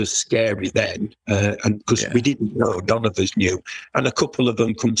was as scary then. And because we didn't know, none of us knew. And a couple of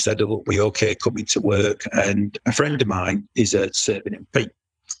them come said, oh, we okay coming to work? And a friend of mine is a serving MP.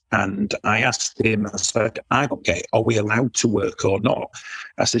 And I asked him, I said, okay, are we allowed to work or not?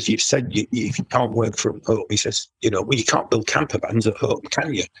 I said, you've said if you can't work from home. He says, well, you can't build camper vans at home,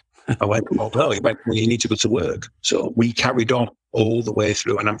 can you? I went, well, no. He went, well, you need to go to work. So we carried on all the way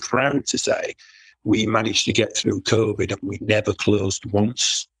through. And I'm proud to say we managed to get through COVID and we never closed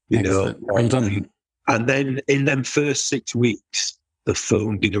once, Excellent. Well done. And then in them first 6 weeks, the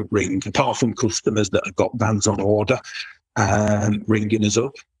phone didn't ring, apart from customers that had got vans on order ringing us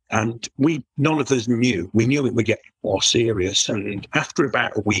up. And none of us knew. We knew it would get more serious. And after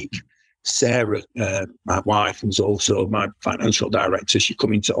about a week, Sarah, my wife, who's also my financial director, she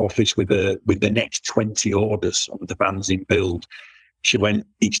come into office with the next 20 orders of the vans in build. She went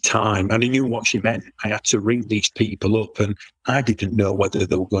each time, and I knew what she meant. I had to ring these people up, and I didn't know whether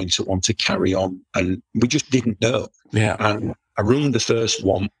they were going to want to carry on, and we just didn't know. Yeah. And I rung the first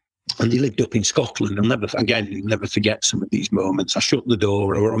one. And he lived up in Scotland. I'll never forget some of these moments. I shut the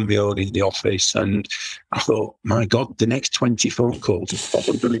door, I was on my own in the office, and I thought, my God, the next 20 phone calls are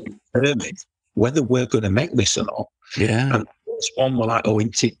probably going to determine whether we're going to make this or not. Yeah. And first one were like, oh,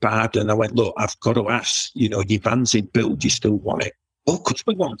 isn't it bad? And I went, look, I've got to ask, your van's in build, you still want it? Oh, of course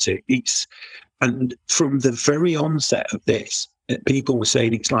we want it. And from the very onset of this, people were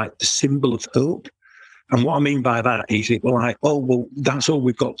saying it's like the symbol of hope. And what I mean by that is it were like, oh, well, that's all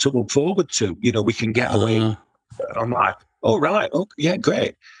we've got to look forward to. We can get away. And I'm like, oh, right. Oh, yeah,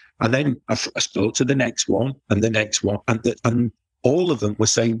 great. And then I spoke to the next one and the next one. And all of them were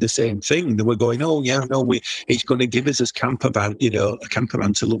saying the same thing. They were going, oh, yeah, no, it's going to give us a campervan, a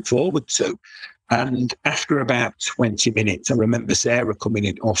campervan to look forward to. And after about 20 minutes, I remember Sarah coming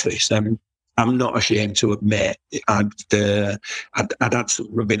in office, and I'm not ashamed to admit I'd had some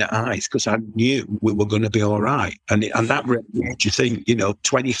rubbing at eyes because I knew we were going to be all right. And that made you think,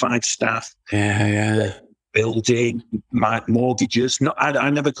 25 staff. Yeah. Building, my mortgages. I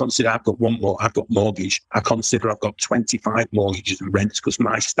never consider I've got one more. I've got mortgage. I consider I've got 25 mortgages and rents because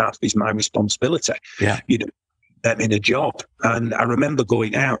my staff is my responsibility. Yeah. I'm in a job. And I remember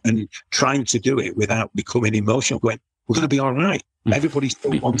going out and trying to do it without becoming emotional, going, we're going to be all right. Everybody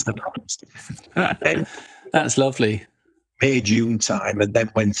still wants the balance. That's lovely. May, June time, and then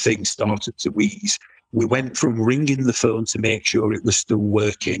when things started to ease, we went from ringing the phone to make sure it was still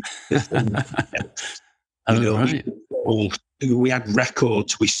working. Right. We had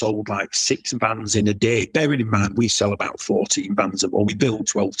records. We sold like 6 vans in a day. Bearing in mind, we sell about 14 vans a month. We build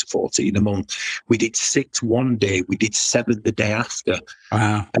 12 to 14 a month. We did 6 one day. We did 7 the day after.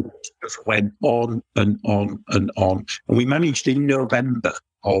 Wow. And it just went on and on and on. And we managed in November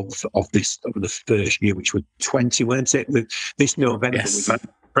of the first year, which was 20, weren't it? This November, yes. A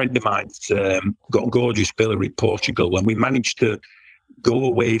friend of mine's got a gorgeous villa in Portugal, and we managed to go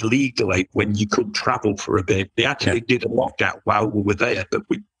away legally when you could travel for a bit. They actually did a lockdown while we were there, but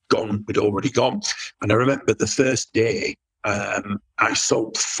we'd already gone. And I remember the first day, I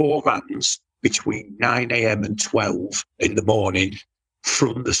sold 4 vans between 9 a.m. and 12 in the morning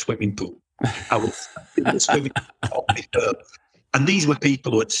from the swimming pool. I was in the swimming pool. And these were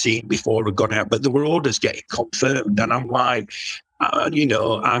people who had seen before had gone out, but there were orders getting confirmed. And I'm like,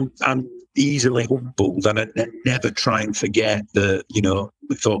 I'm easily humbled, and I never try and forget that,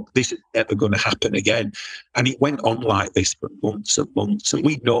 we thought this is never going to happen again. And it went on like this for months and months. And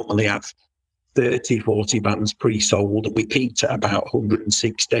we normally have 30, 40 vans pre-sold, and we peaked at about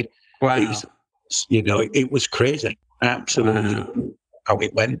 160. Wow. It was crazy. Absolutely. Wow. How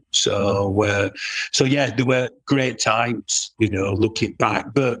it went. So yeah, there were great times, looking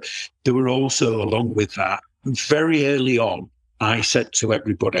back, but there were also, along with that, very early on, I said to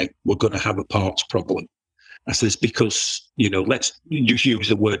everybody, we're going to have a parts problem. I says, because, let's just use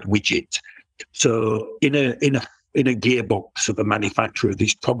the word widget. So in a gearbox of a manufacturer,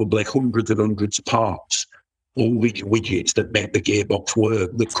 there's probably hundreds and hundreds of parts, all widgets that make the gearbox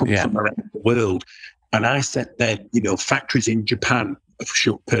work, that come from around the world. And I said then, factories in Japan have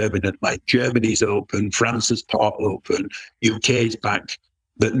shut permanently. Germany's open, France is part open, UK's back.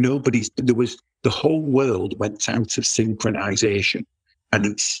 But the whole world went out of synchronization, and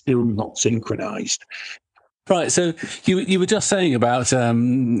it's still not synchronized. Right. So you were just saying about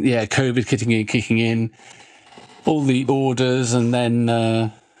COVID kicking in, all the orders, and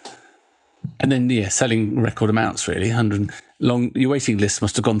then selling record amounts. Really, your waiting list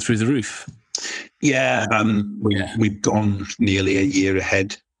must have gone through the roof. Yeah, we've gone nearly a year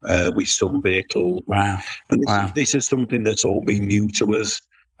ahead with some vehicles. Wow. And this is something that's all been new to us.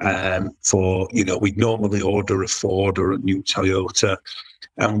 We'd normally order a Ford or a new Toyota,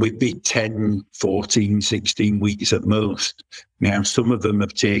 and we'd be 10, 14, 16 weeks at most. Now, some of them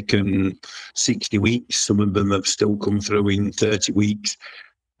have taken 60 weeks. Some of them have still come through in 30 weeks.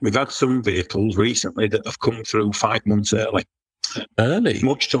 We've had some vehicles recently that have come through 5 months early.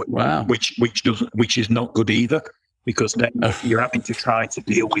 Wow. Which is not good either, because then you're having to try to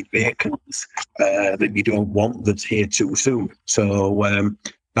deal with vehicles that you don't want that's here too soon. So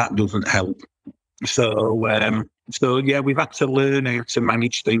that doesn't help. So we've had to learn how to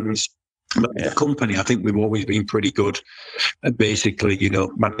manage things. But the company, I think we've always been pretty good at basically,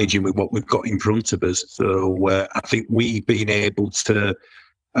 managing with what we've got in front of us. So I think we've been able to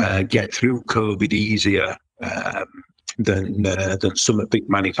get through COVID easier than some of the big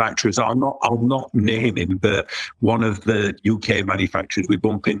manufacturers. I'll not name him, but one of the UK manufacturers, we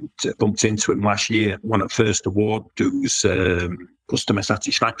bumped into him last year, won a first award, who's Customer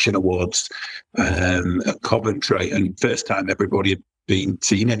Satisfaction Awards at Coventry, and first time everybody had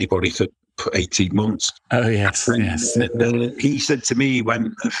seen anybody for 18 months. Oh, yes, yes. He said to me,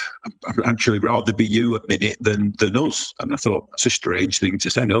 I'd actually rather be you a minute than us. And I thought, that's a strange thing to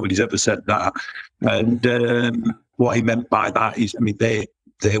say. Nobody's ever said that. And what he meant by that is,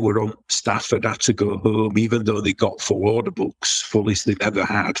 they were on, staff had had to go home, even though they got full order books, fullest they've ever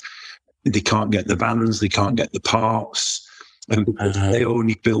had. They can't get the vans, they can't get the parts. And because they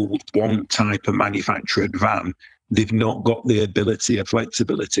only build one type of manufactured van, they've not got the ability or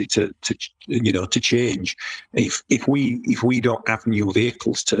flexibility to change. If we don't have new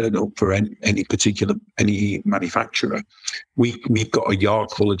vehicles turn up for any manufacturer, we've got a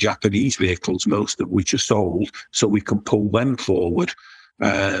yard full of Japanese vehicles, most of which are sold, so we can pull them forward.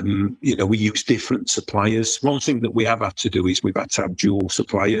 We use different suppliers. One thing that we have had to do is we've had to have dual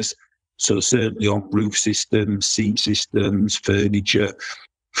suppliers. So certainly on roof systems, seat systems, furniture,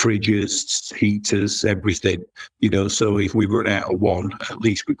 fridges, heaters, everything, so if we run out of one, at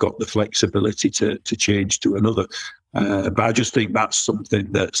least we've got the flexibility to change to another. But I just think that's something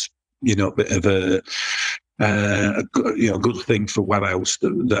that's, a bit of a good thing for Wellhouse,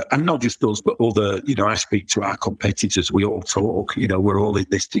 and not just us, but other, I speak to our competitors, we all talk, we're all in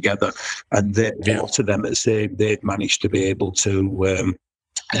this together, and a lot of them are saying they've managed to be able to,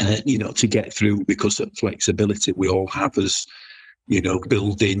 to get through because of flexibility we all have as,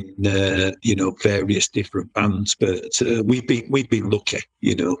 building, various bands. But we've been lucky,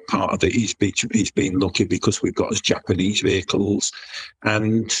 part of it he's been lucky because we've got his Japanese vehicles.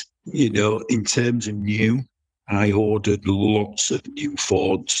 And, in terms of new, I ordered lots of new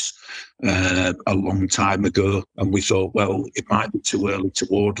Fords a long time ago, and we thought, well, it might be too early to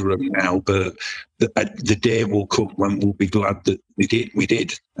order them now, but the day will come when we'll be glad that we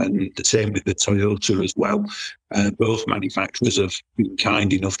did. And the same with the Toyota as well. Both manufacturers have been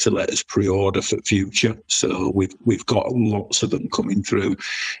kind enough to let us pre-order for future, so we've got lots of them coming through.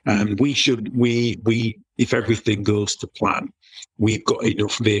 And if everything goes to plan, we've got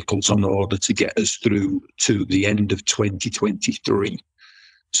enough vehicles on order to get us through to the end of 2023.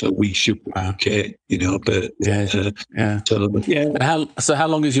 So we should be okay, but So how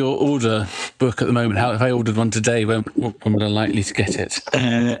long is your order book at the moment? If I ordered one today, when would I likely to get it?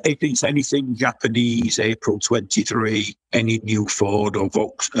 If it's anything Japanese, April 23, any new Ford or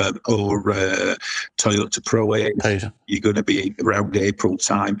Toyota Pro 8, you're going to be around April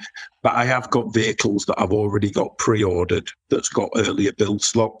time. But I have got vehicles that I've already got pre-ordered that's got earlier build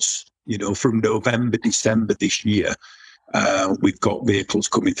slots, from November, December this year. We've got vehicles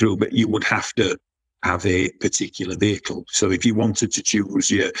coming through, but you would have to have a particular vehicle. So if you wanted to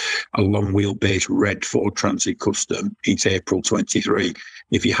choose a long wheelbase red Ford Transit Custom, it's April 23.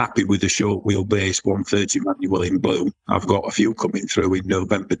 If you're happy with the short wheelbase 130 manual in blue, I've got a few coming through in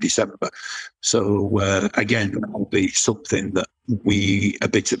November, December. So again, that'll be something that a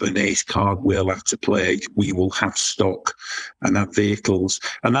bit of an ace card we'll have to play. We will have stock and have vehicles.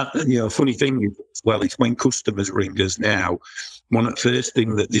 And that, funny thing as well, is when customers ring us now, one of the first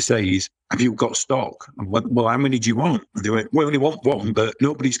thing that they say is, have you got stock? I went, well, how many do you want? And they went, we only want one, but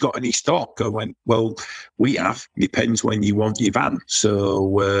nobody's got any stock. I went, well, we have. Depends when you want your van.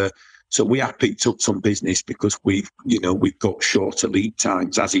 So we have picked up some business because we've got shorter lead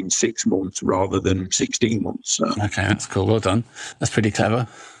times, as in 6 months rather than 16 months. So. Okay, that's cool. Well done. That's pretty clever.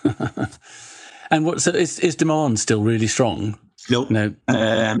 And is demand still really strong? No.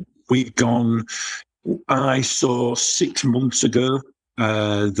 We've gone. I saw 6 months ago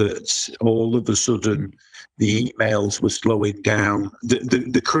that all of a sudden the emails were slowing down.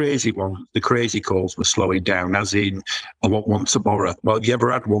 The crazy calls were slowing down, as in, I want one tomorrow. Well, have you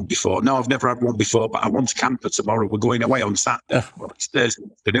ever had one before? No, I've never had one before, but I want a camper tomorrow. We're going away on Saturday. Well, it's Thursday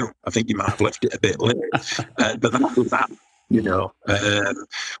afternoon. I think you might have left it a bit late. But that was that.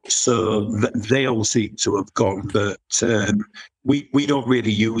 So they all seem to have gone, but we don't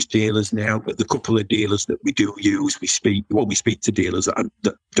really use dealers now, but the couple of dealers that we do use, we speak to dealers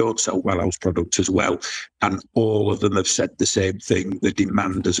that don't sell Wellhouse products as well, and all of them have said the same thing: the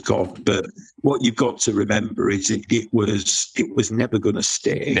demand has gone. But what you've got to remember is it was never going to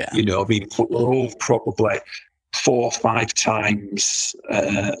stay. Yeah. We're all probably 4 or 5 times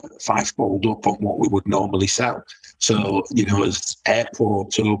fivefold up on what we would normally sell. So, as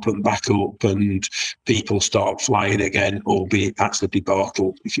airports open back up and people start flying again, albeit that's a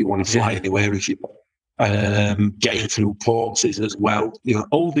debacle if you want to fly anywhere, if you getting through ports is as well.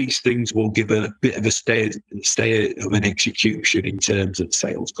 All these things will give a bit of a state of an execution in terms of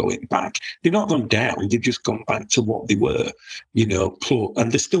sales going back. They're not gone down, they've just gone back to what they were,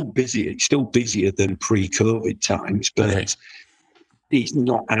 and they're still busy. It's still busier than pre-COVID times, but it's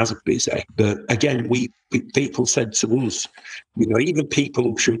not as busy. But again, people said to us, even people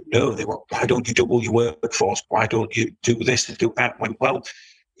who should know, they went, why don't you double your workforce? Why don't you do this and do that? When, well,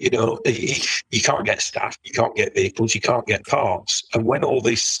 you can't get staff, you can't get vehicles, you can't get parts. And when all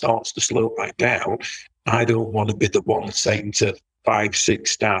this starts to slow back down, I don't want to be the one saying to 5,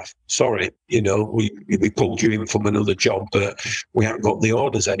 6 staff. Sorry, we pulled you in from another job, but we haven't got the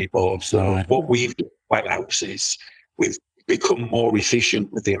orders anymore. So what we've done at Wellhouse is we've become more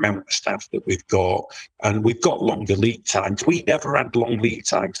efficient with the amount of staff that we've got, and we've got longer lead times. We never had long lead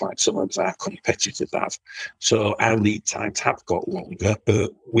times like some of our competitors have. So our lead times have got longer,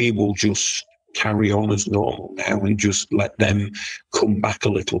 but we will just carry on as normal now and just let them come back a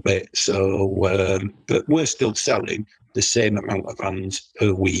little bit. So, but we're still selling the same amount of vans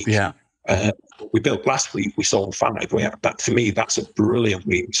per week. Yeah. We built last week, we sold 5. That, for me, that's a brilliant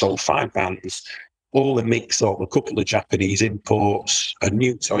week. We sold 5 vans, all a mix of a couple of Japanese imports, a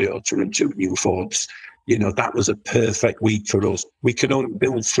new Toyota and 2 new Fords. That was a perfect week for us. We can only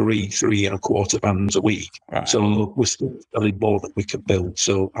build 3.25 vans a week. Right. So we're still selling more than we can build.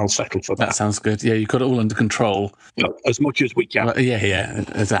 So I'll settle for that. That sounds good. Yeah, you've got it all under control. As much as we can. Well, yeah,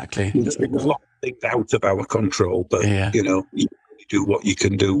 exactly. There's a lot of things out of our control, but, you do what you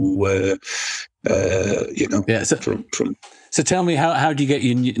can do, So tell me, how do you get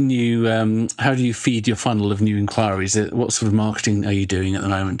your new, how do you feed your funnel of new inquiries? What sort of marketing are you doing at the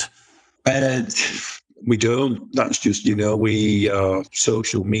moment? We don't. That's just, we are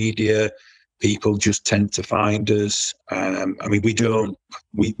social media. People just tend to find us.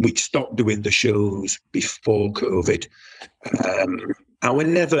 We stopped doing the shows before COVID. I would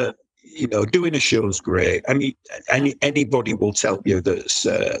never, doing a show is great. I mean, anybody will tell you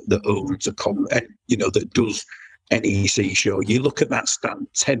that owns a that does NEC show. You look at that stand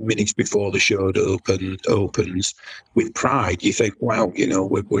 10 minutes before the show opens with pride. You think, wow,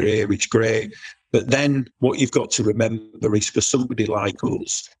 we're here, it's great. But then what you've got to remember is for somebody like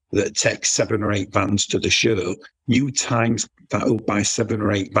us that takes 7 or 8 vans to the show, you times that up by 7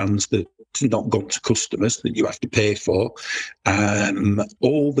 or 8 vans that's not gone to customers that you have to pay for.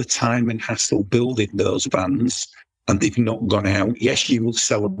 All the time and hassle building those vans, and they've not gone out. Yes, you will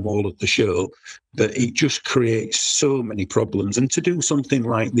sell them all at the show, but it just creates so many problems. And to do something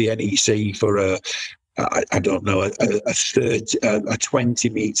like the NEC for a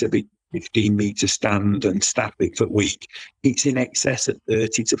 20-metre, 15-metre stand and staffing for a week, it's in excess of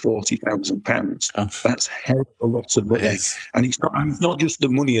 £30,000 to £40,000. That's a hell of a lot of money. Yes. And it's not just the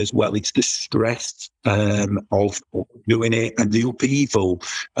money as well, it's the stress of doing it and the upheaval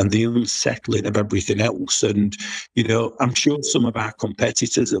and the unsettling of everything else. And, I'm sure some of our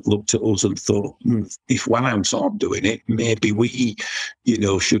competitors have looked at us and thought, if Wellhouse aren't doing it, maybe we,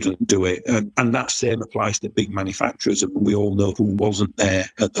 shouldn't do it. And that same applies to big manufacturers. And we all know who wasn't there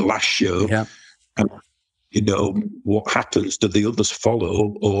at the last show. Yeah. And, what happens? Do the others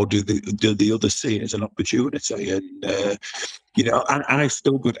follow, or do the others see it as an opportunity? And I'll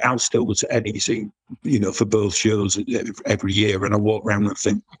still go to NEC, for both shows every year, and I walk around and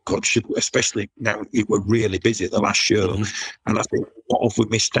think, God, especially now we're really busy at the last show, and I think, what have we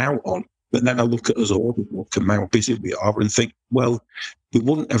missed out on? But then I look at us all and how busy we are, and think, well, we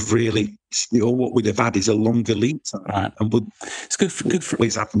wouldn't have really, what we'd have had is a longer lead time. Right. And it's good for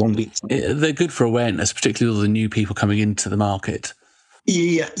always have long lead time. They're good for awareness, particularly all the new people coming into the market.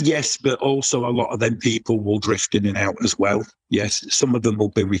 Yeah, yes, but also a lot of them people will drift in and out as well. Yes, some of them will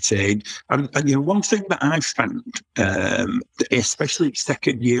be retained. And one thing that I've found, especially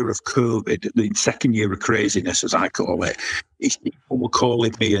second year of COVID, the second year of craziness, as I call it, is people were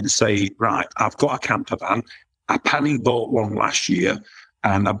calling me and saying, right, I've got a camper van. I panic bought one last year,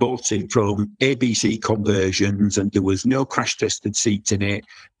 and I bought it from ABC Conversions, and there was no crash-tested seat in it.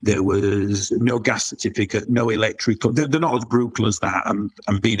 There was no gas certificate, no electrical. They're not as brutal as that. I'm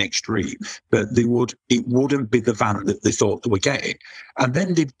being extreme, but it wouldn't be the van that they thought they were getting. And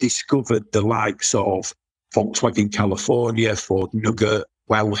then they've discovered the likes of Volkswagen California, Ford Nugget,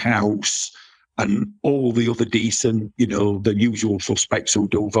 Wellhouse, and all the other decent, the usual suspects who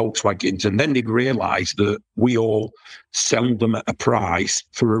do Volkswagens. And then they'd realise that we all sell them at a price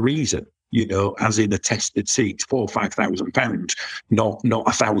for a reason, as in a tested seat, £4,000 or £5,000, not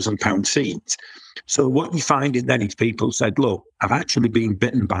 £1,000 seat. So what you're finding then is people said, look, I've actually been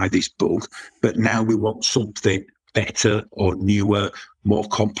bitten by this bug, but now we want something better or newer, more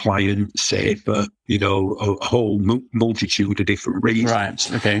compliant, safer, a whole multitude of different reasons.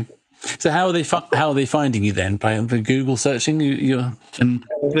 Right, okay. So how are they finding you then? By Google searching? There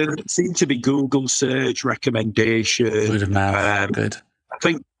seem to be Google search recommendations. Word of mouth. Good.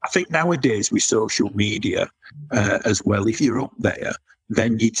 I think nowadays with social media as well, if you're up there,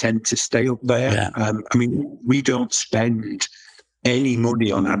 then you tend to stay up there. Yeah. We don't spend any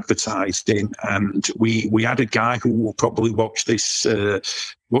money on advertising, and we had a guy who will probably watch this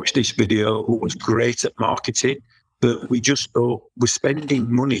video who was great at marketing. But we just thought we're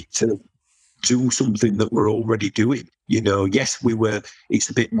spending money to do something that we're already doing. Yes, it's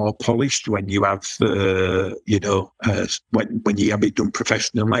a bit more polished when you have, when you have it done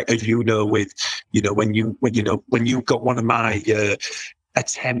professionally, as when you got one of my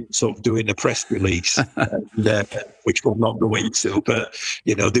attempts of doing a press release, which will not go into, but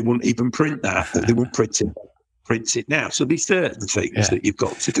they wouldn't even print that. They won't print it now. So there's certain things that you've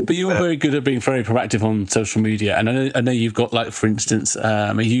got to do. But you're very good at being very proactive on social media, and I know you've got, like, for instance,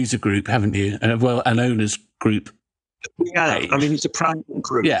 a user group, haven't you? And an owners group. Yeah, I mean, it's a private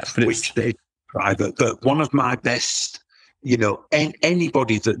group, which they're private. But one of my best,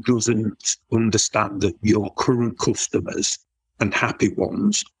 anybody that doesn't understand that your current customers and happy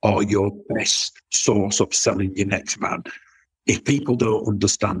ones are your best source of selling your next van. If people don't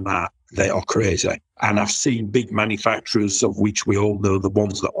understand that, they are crazy. And I've seen big manufacturers, of which we all know, the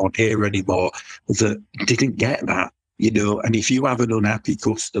ones that aren't here anymore, that didn't get that, and if you have an unhappy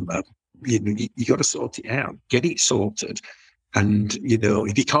customer, you got to sort it out, get it sorted. And,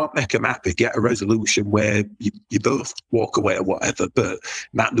 if you can't make them happy, get a resolution where you both walk away or whatever. But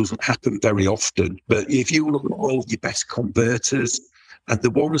that doesn't happen very often. But if you look at all your best converters and the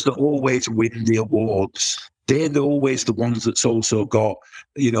ones that always win the awards, they're always the ones that's also got,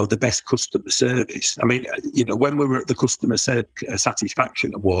 the best customer service. I mean, when we were at the Customer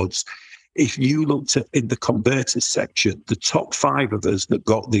Satisfaction Awards, if you looked at in the converters section, the top 5 of us that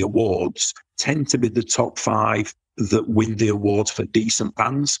got the awards tend to be the top 5 that win the awards for decent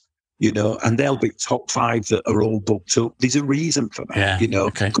vans, and they'll be top 5 that are all booked up. There's a reason for that,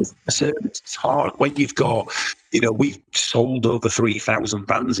 because service is hard. When you've got, we've sold over 3,000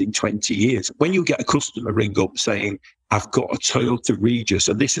 vans in 20 years. When you get a customer ring up saying, I've got a Toyota Regis,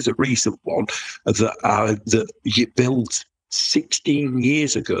 and this is a recent one that you built 16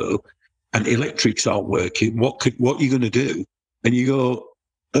 years ago, and electrics aren't working, what are you going to do? And you go,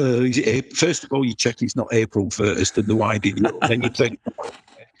 is it first of all, you check it's not April 1st, and why did you? Then you think,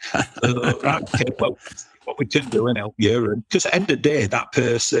 right, okay, well, what we can do and help you. And because at the end of the day, that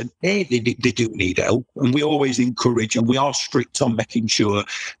person, they do need help. And we always encourage, and we are strict on making sure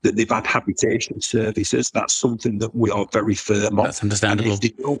that they've had habitation services. That's something that we are very firm on. That's understandable. And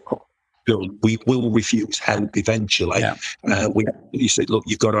if they don't come done, we will refuse help eventually. Yeah. You said, look,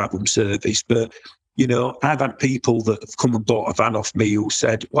 you've got to have them serviced. But, I've had people that have come and bought a van off me who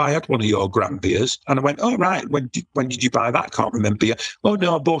said, well, I had one of your Grand Beers. And I went, oh, right, when did you buy that? I can't remember you. Oh,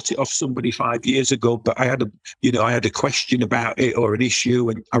 no, I bought it off somebody 5 years ago, but I had a question about it or an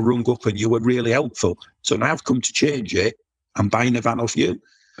issue, and I rung up and you were really helpful. So now I've come to change it. I'm buying a van off you.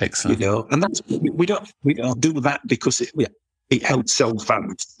 Excellent. And that's, we don't do that because it helps sell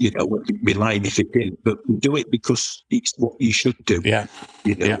vans, we'd be lying if it did, but we do it because it's what you should do. Yeah.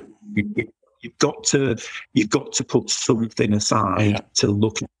 You've got to put something aside to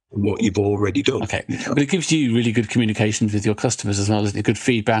look at what you've already done. Okay. But it gives you really good communications with your customers as well, isn't it? Good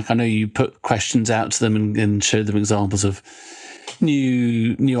feedback. I know you put questions out to them and show them examples of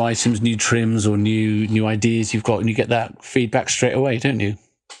new items, new trims, or new ideas you've got, and you get that feedback straight away, don't you?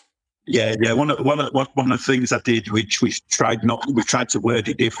 Yeah. One of the things I did, which we tried to word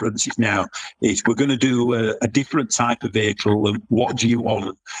it differently now, is we're going to do a different type of vehicle, and what do you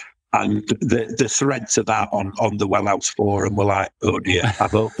want? And the thread to that on the Wellhouse forum were like, oh dear,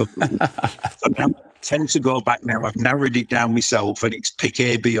 I've opened. So now I tend to go back now. I've narrowed it down myself, and it's pick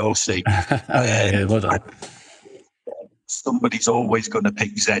A, B, or C. Well done. Somebody's always going to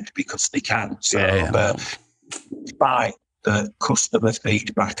pick Z because they can. So, by the customer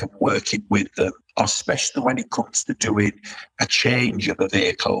feedback and working with them, especially when it comes to doing a change of a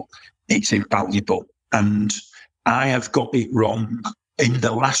vehicle, it's invaluable. And I have got it wrong. In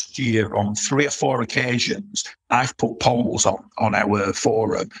the last year, on 3 or 4 occasions, I've put polls on our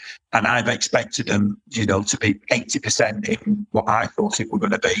forum, and I've expected them, to be 80% in what I thought it were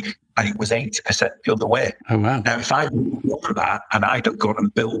going to be, and it was 80% the other way. Oh, wow. Now, if I'd done that and I'd have gone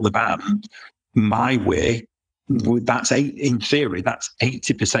and built the van my way, in theory, that's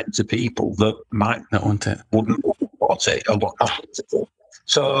 80% of people that might not want it, wouldn't want it, or what not want it.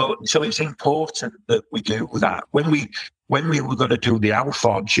 So it's important that we do that. When we were going to do the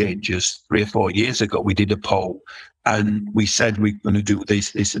Alphard changes 3 or 4 years ago, we did a poll and we said we're going to do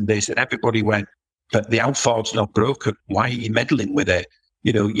this, and this, and everybody went, but the Alphard's not broken. Why are you meddling with it?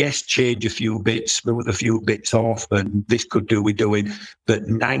 Yes, change a few bits, move a few bits off, and this could do with doing, but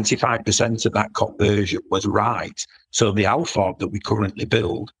 95% of that conversion was right. So the Alphard that we currently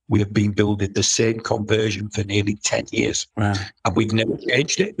build, we have been building the same conversion for nearly 10 years. Wow. And we've never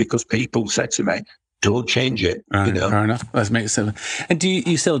changed it because people said to me, don't change it. Right, fair enough. That makes sense. And do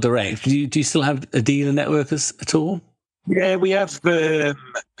you sell direct? Do you still have a dealer network at all? Yeah, we have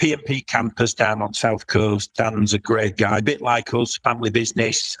P&P campers down on South Coast. Dan's a great guy, a bit like us, family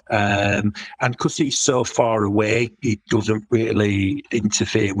business. And because he's so far away, he doesn't really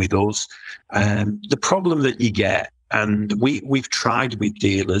interfere with us. The problem that you get, and we've tried with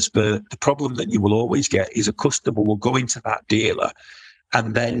dealers, but the problem that you will always get is a customer will go into that dealer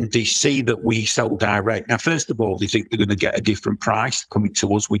and then they see that we sell direct. Now, first of all, they think they're going to get a different price coming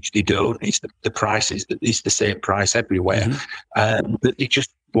to us, which they don't. It's the price is the same price everywhere. But they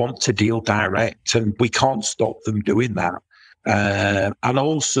just want to deal direct, and we can't stop them doing that. And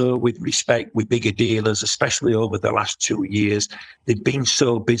also, with respect with bigger dealers, especially over the last 2 years, they've been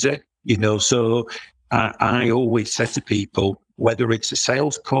so busy, So I always say to people, whether it's a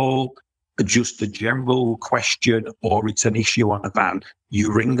sales call, just a general question, or it's an issue on a van,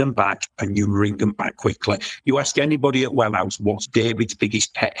 you ring them back, and you ring them back quickly. You ask anybody at Wellhouse what's David's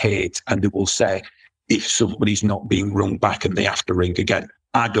biggest pet hate, and they will say, if somebody's not being rung back and they have to ring again.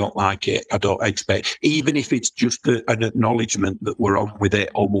 I don't like it. I don't expect, even if it's just an acknowledgement that we're on with it,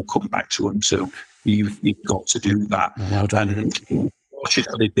 or we'll come back to them soon. You've got to do that. Well done. And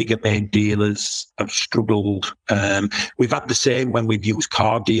unfortunately, bigger main dealers have struggled. We've had the same when we've used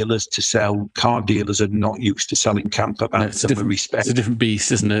car dealers to sell. Car dealers are not used to selling camper vans. It's a different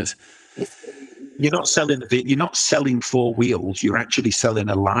beast, isn't it? You're not selling four wheels. You're actually selling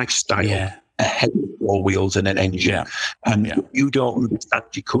a lifestyle. A head of four wheels and an engine. You don't understand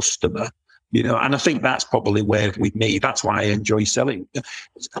your customer. And I think that's probably where with me, that's why I enjoy selling.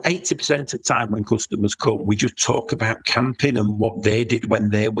 80% of the time when customers come, we just talk about camping and what they did when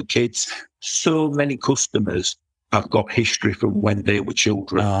they were kids. So many customers have got history from when they were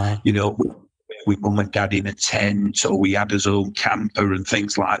children, with mum and dad in a tent, or we had his own camper and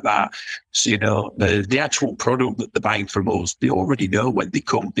things like that. So, the actual product that they're buying from us, they already know when they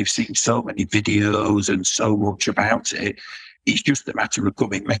come. They've seen so many videos and so much about it. It's just a matter of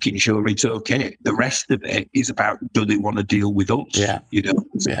coming, making sure it's okay. The rest of it is about, do they want to deal with us?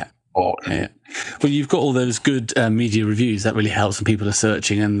 Well, you've got all those good media reviews. That really helps when people are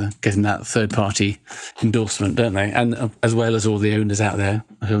searching and getting that third-party endorsement, don't they? And as well as all the owners out there,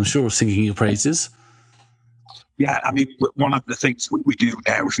 who I'm sure are singing your praises. Yeah, I mean, one of the things we do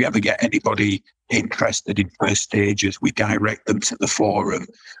now, if we ever get anybody interested in first stages, we direct them to the forum,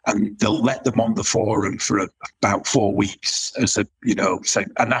 and they'll let them on the forum for about 4 weeks.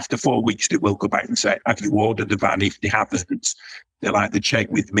 And after 4 weeks, they will go back and say, have you ordered the van? If they haven't, they'll either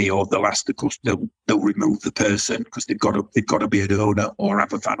check with me, or they'll ask the customer, they'll remove the person, because they've got to be an owner or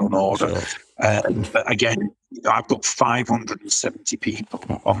have a van on order. Sure. But again, I've got 570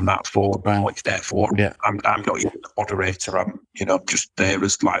 people on that forum. Wow. It's their forum. Yeah. I'm not even the moderator. I'm just there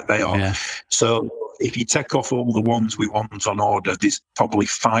as like they are. Yeah. So if you take off all the ones we want on order, there's probably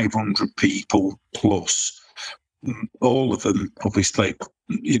 500 people plus. All of them, obviously,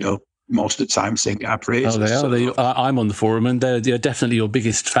 most of the time sing our praises. Oh, they are. I'm on the forum, and they're definitely your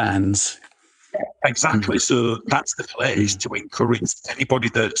biggest fans. Exactly. So that's the place to encourage anybody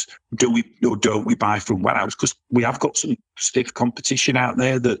that do we or don't we buy from Wellhouse, because we have got some stiff competition out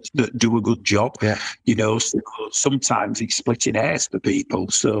there that do a good job. Yeah. So sometimes it's splitting hairs for people.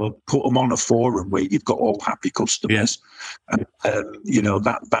 So put them on a forum where you've got all happy customers. Yeah. And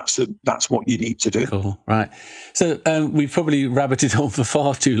that's what you need to do. Cool. Right. So we've probably rabbited on for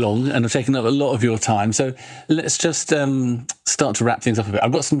far too long, and I've taken up a lot of your time. So let's just start to wrap things up a bit.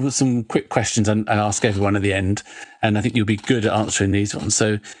 I've got some quick questions I ask everyone at the end, and I think you'll be good at answering these ones.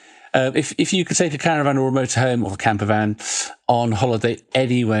 So if you could take a caravan or a motorhome or a camper van on holiday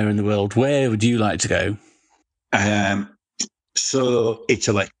anywhere in the world, where would you like to go? So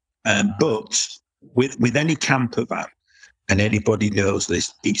Italy. But with any camper van, and anybody knows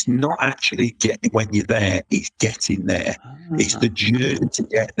this, it's not actually getting when you're there, it's getting there. It's the journey to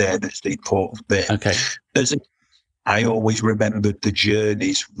get there that's the important bit. Okay. I always remembered the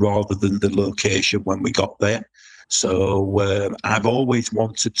journeys rather than the location when we got there. So I've always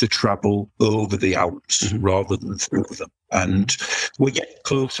wanted to travel over the Alps rather than through them. And we get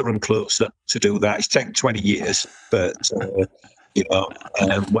closer and closer to do that. It's taken 20 years, but... I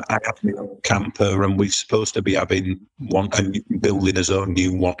have my own camper, and we're supposed to be having one and building his own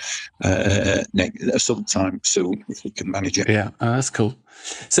new one sometime soon, if we can manage it. Yeah, that's cool.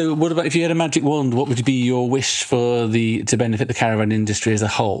 So what about if you had a magic wand, what would be your wish to benefit the caravan industry as a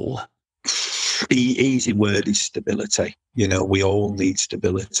whole? The easy word is stability. We all need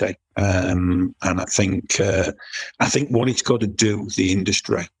stability. And I think what it's got to do, the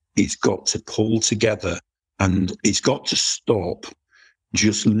industry, it's got to pull together. And it's got to stop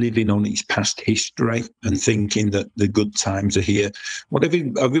just living on its past history and thinking that the good times are here. What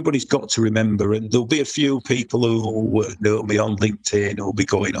everybody's got to remember, and there'll be a few people who know me on LinkedIn who'll be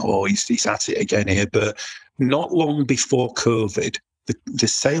going, "Oh, he's at it again here." But not long before COVID, the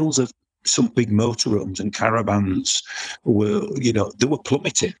sales of some big motorhomes and caravans were, they were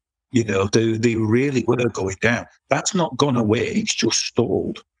plummeting. They really were going down. That's not gone away. It's just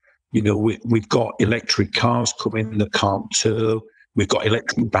stalled. We've got electric cars coming that can't tow. We've got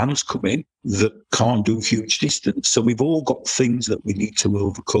electric vans coming that can't do huge distance. So we've all got things that we need to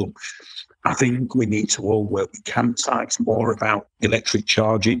overcome. I think we need to all work with campsites more about electric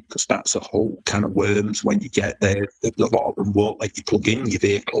charging, because that's a whole can of worms when you get there. A lot of them won't let you plug in your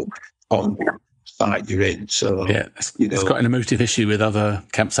vehicle on the site you're in. So, yeah, it's quite an emotive issue with other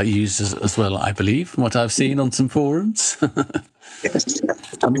campsite users as well, I believe, from what I've seen on some forums. Yes.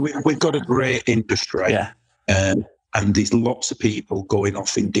 I mean, we've got a great industry. Yeah. And there's lots of people going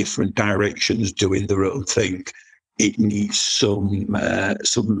off in different directions, doing their own thing. It needs some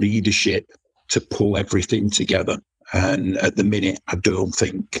leadership to pull everything together. And at the minute, I don't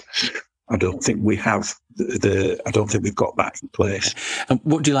think we have I don't think we've got that in place. And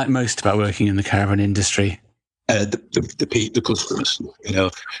what do you like most about working in the caravan industry? The customers,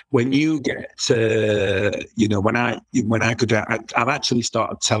 when you get, when I could, I've actually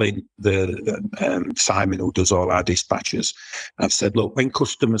started telling the Simon, who does all our dispatches, I've said, look, when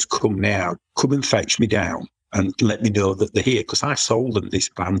customers come now, come and fetch me down and let me know that they're here, because I sold them this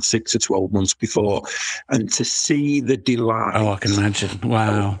van 6 or 12 months before, and to see the delight. Oh, I can imagine.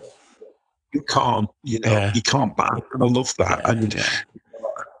 Wow. You can't, you can't buy it. I love that. Yeah,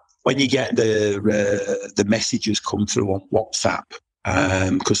 when you get the messages come through on WhatsApp,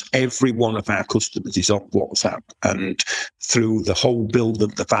 because every one of our customers is on WhatsApp, and through the whole build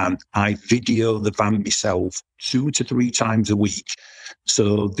of the van, I video the van myself 2 to 3 times a week.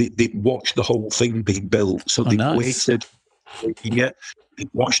 So they watch the whole thing being built. So they've waited, they've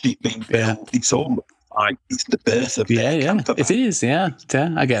watched it being built. Yeah. It's all like it's the birth of campervan. It is. Yeah,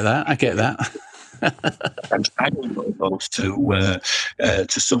 I get that. And I don't know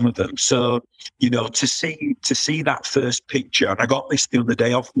to some of them. So, to see that first picture, and I got this the other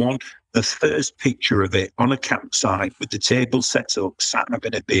day off one, the first picture of it on a campsite with the table set up, sat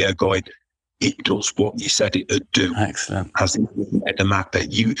having a beer, going, it does what you said it would do. Excellent. As in the map,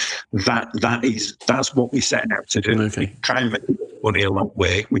 that's what we set out to do. Okay. We try and make money a long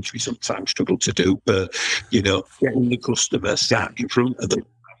way, which we sometimes struggle to do, but getting the customer sat in front of them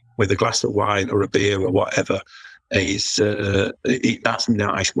with a glass of wine or a beer or whatever, that's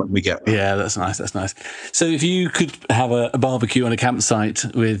nice when we get that. Yeah, that's nice. So if you could have a barbecue on a campsite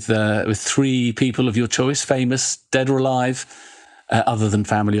with 3 people of your choice, famous, dead or alive, other than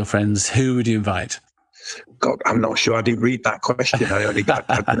family or friends, who would you invite? God, I'm not sure. I didn't read that question. I only got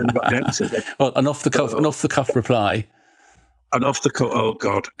the answer. Well, an off the cuff reply. And off the cut, oh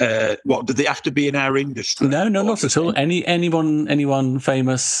God! What, do they have to be in our industry? No, not at all. Anyone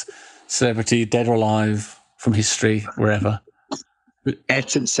famous, celebrity, dead or alive, from history, wherever.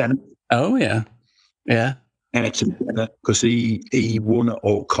 Ayrton Senna. Oh yeah. Ayrton Senna, because he won at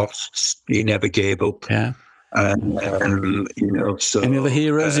all costs. He never gave up. Yeah. So any other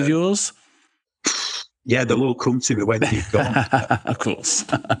heroes of yours? Yeah, they'll all come to me when you've gone. Of course.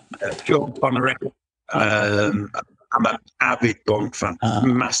 John Connery. I'm an avid Bond fan,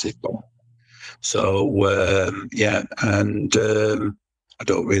 massive Bond. So, and I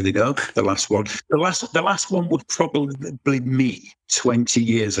don't really know the last one. The last one would probably be me 20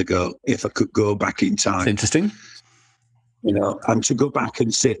 years ago, if I could go back in time. That's interesting. And to go back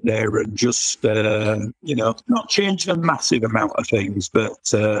and sit there and just, not change a massive amount of things,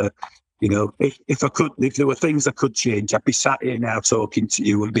 but, if I could, if there were things I could change, I'd be sat here now talking to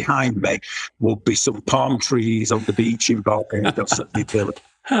you, and behind me would be some palm trees on the beach in Barbados.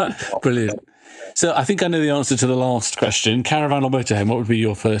 Brilliant. So I think I know the answer to the last question. Caravan or motorhome, what would be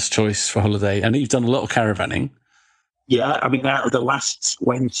your first choice for holiday? I know you've done a lot of caravanning. Yeah, I mean, out of the last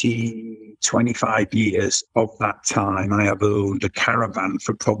 25 years of that time, I have owned a caravan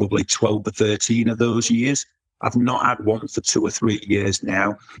for probably 12 or 13 of those years. I've not had one for 2 or 3 years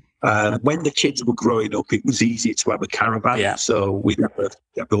now. When the kids were growing up, it was easier to have a caravan. Yeah. So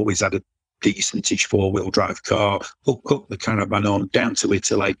I've always had a decentish 4-wheel drive car, hook up the caravan on, down to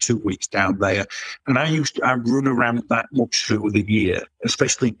Italy, 2 weeks down there. And I run around that much through the year,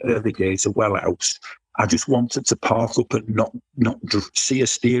 especially in early days of Wellhouse. I just wanted to park up and not see a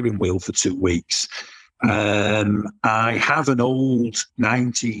steering wheel for 2 weeks. I have an old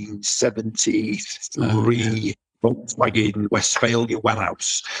 1973 Volkswagen Westphalia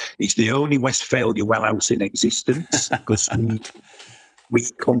Wellhouse. It's the only Westphalia Wellhouse in existence because We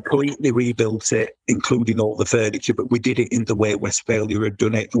completely rebuilt it, including all the furniture, but we did it in the way Westphalia had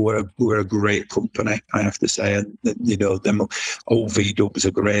done it. We're a great company, I have to say. And, them old V-dubs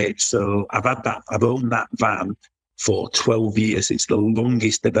are great. So I've owned that van for 12 years. It's the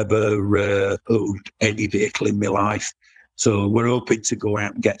longest I've ever owned any vehicle in my life. So we're hoping to go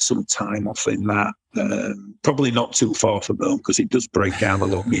out and get some time off in that. Probably not too far from home because it does break down a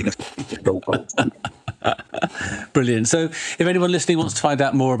lot. Brilliant. So if anyone listening wants to find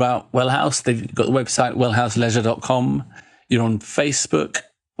out more about Wellhouse, they've got the website wellhouseleisure.com. You're on Facebook,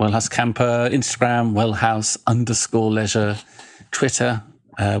 Wellhouse Camper, Instagram, Wellhouse_leisure, Twitter,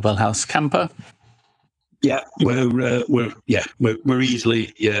 Wellhouse Camper. Yeah, we're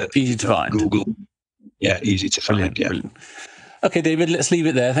easily easy to find. Google. Yeah, easy to find. Brilliant, yeah. Brilliant. Okay, David, let's leave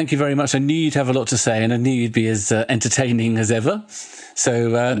it there. Thank you very much. I knew you'd have a lot to say, and I knew you'd be as entertaining as ever.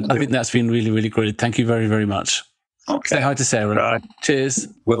 So I think that's been really, really good. Thank you very, very much. Okay. Say hi to Sarah. Right. Cheers.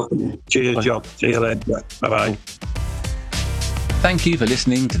 Well, cheers, Bye. John. See you later. Bye-bye. Thank you for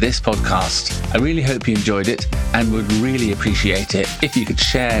listening to this podcast. I really hope you enjoyed it and would really appreciate it if you could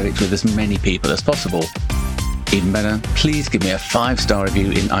share it with as many people as possible. Even better, please give me a 5-star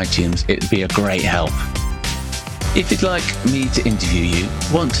review in iTunes. It'd be a great help. If you'd like me to interview you,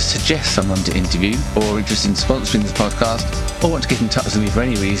 want to suggest someone to interview, or interested in sponsoring this podcast, or want to get in touch with me for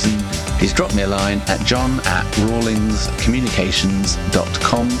any reason, please drop me a line at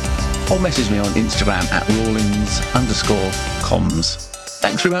john@rawlingscommunications.com or message me on Instagram at rawlings_comms.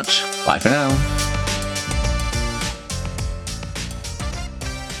 Thanks very much. Bye for now.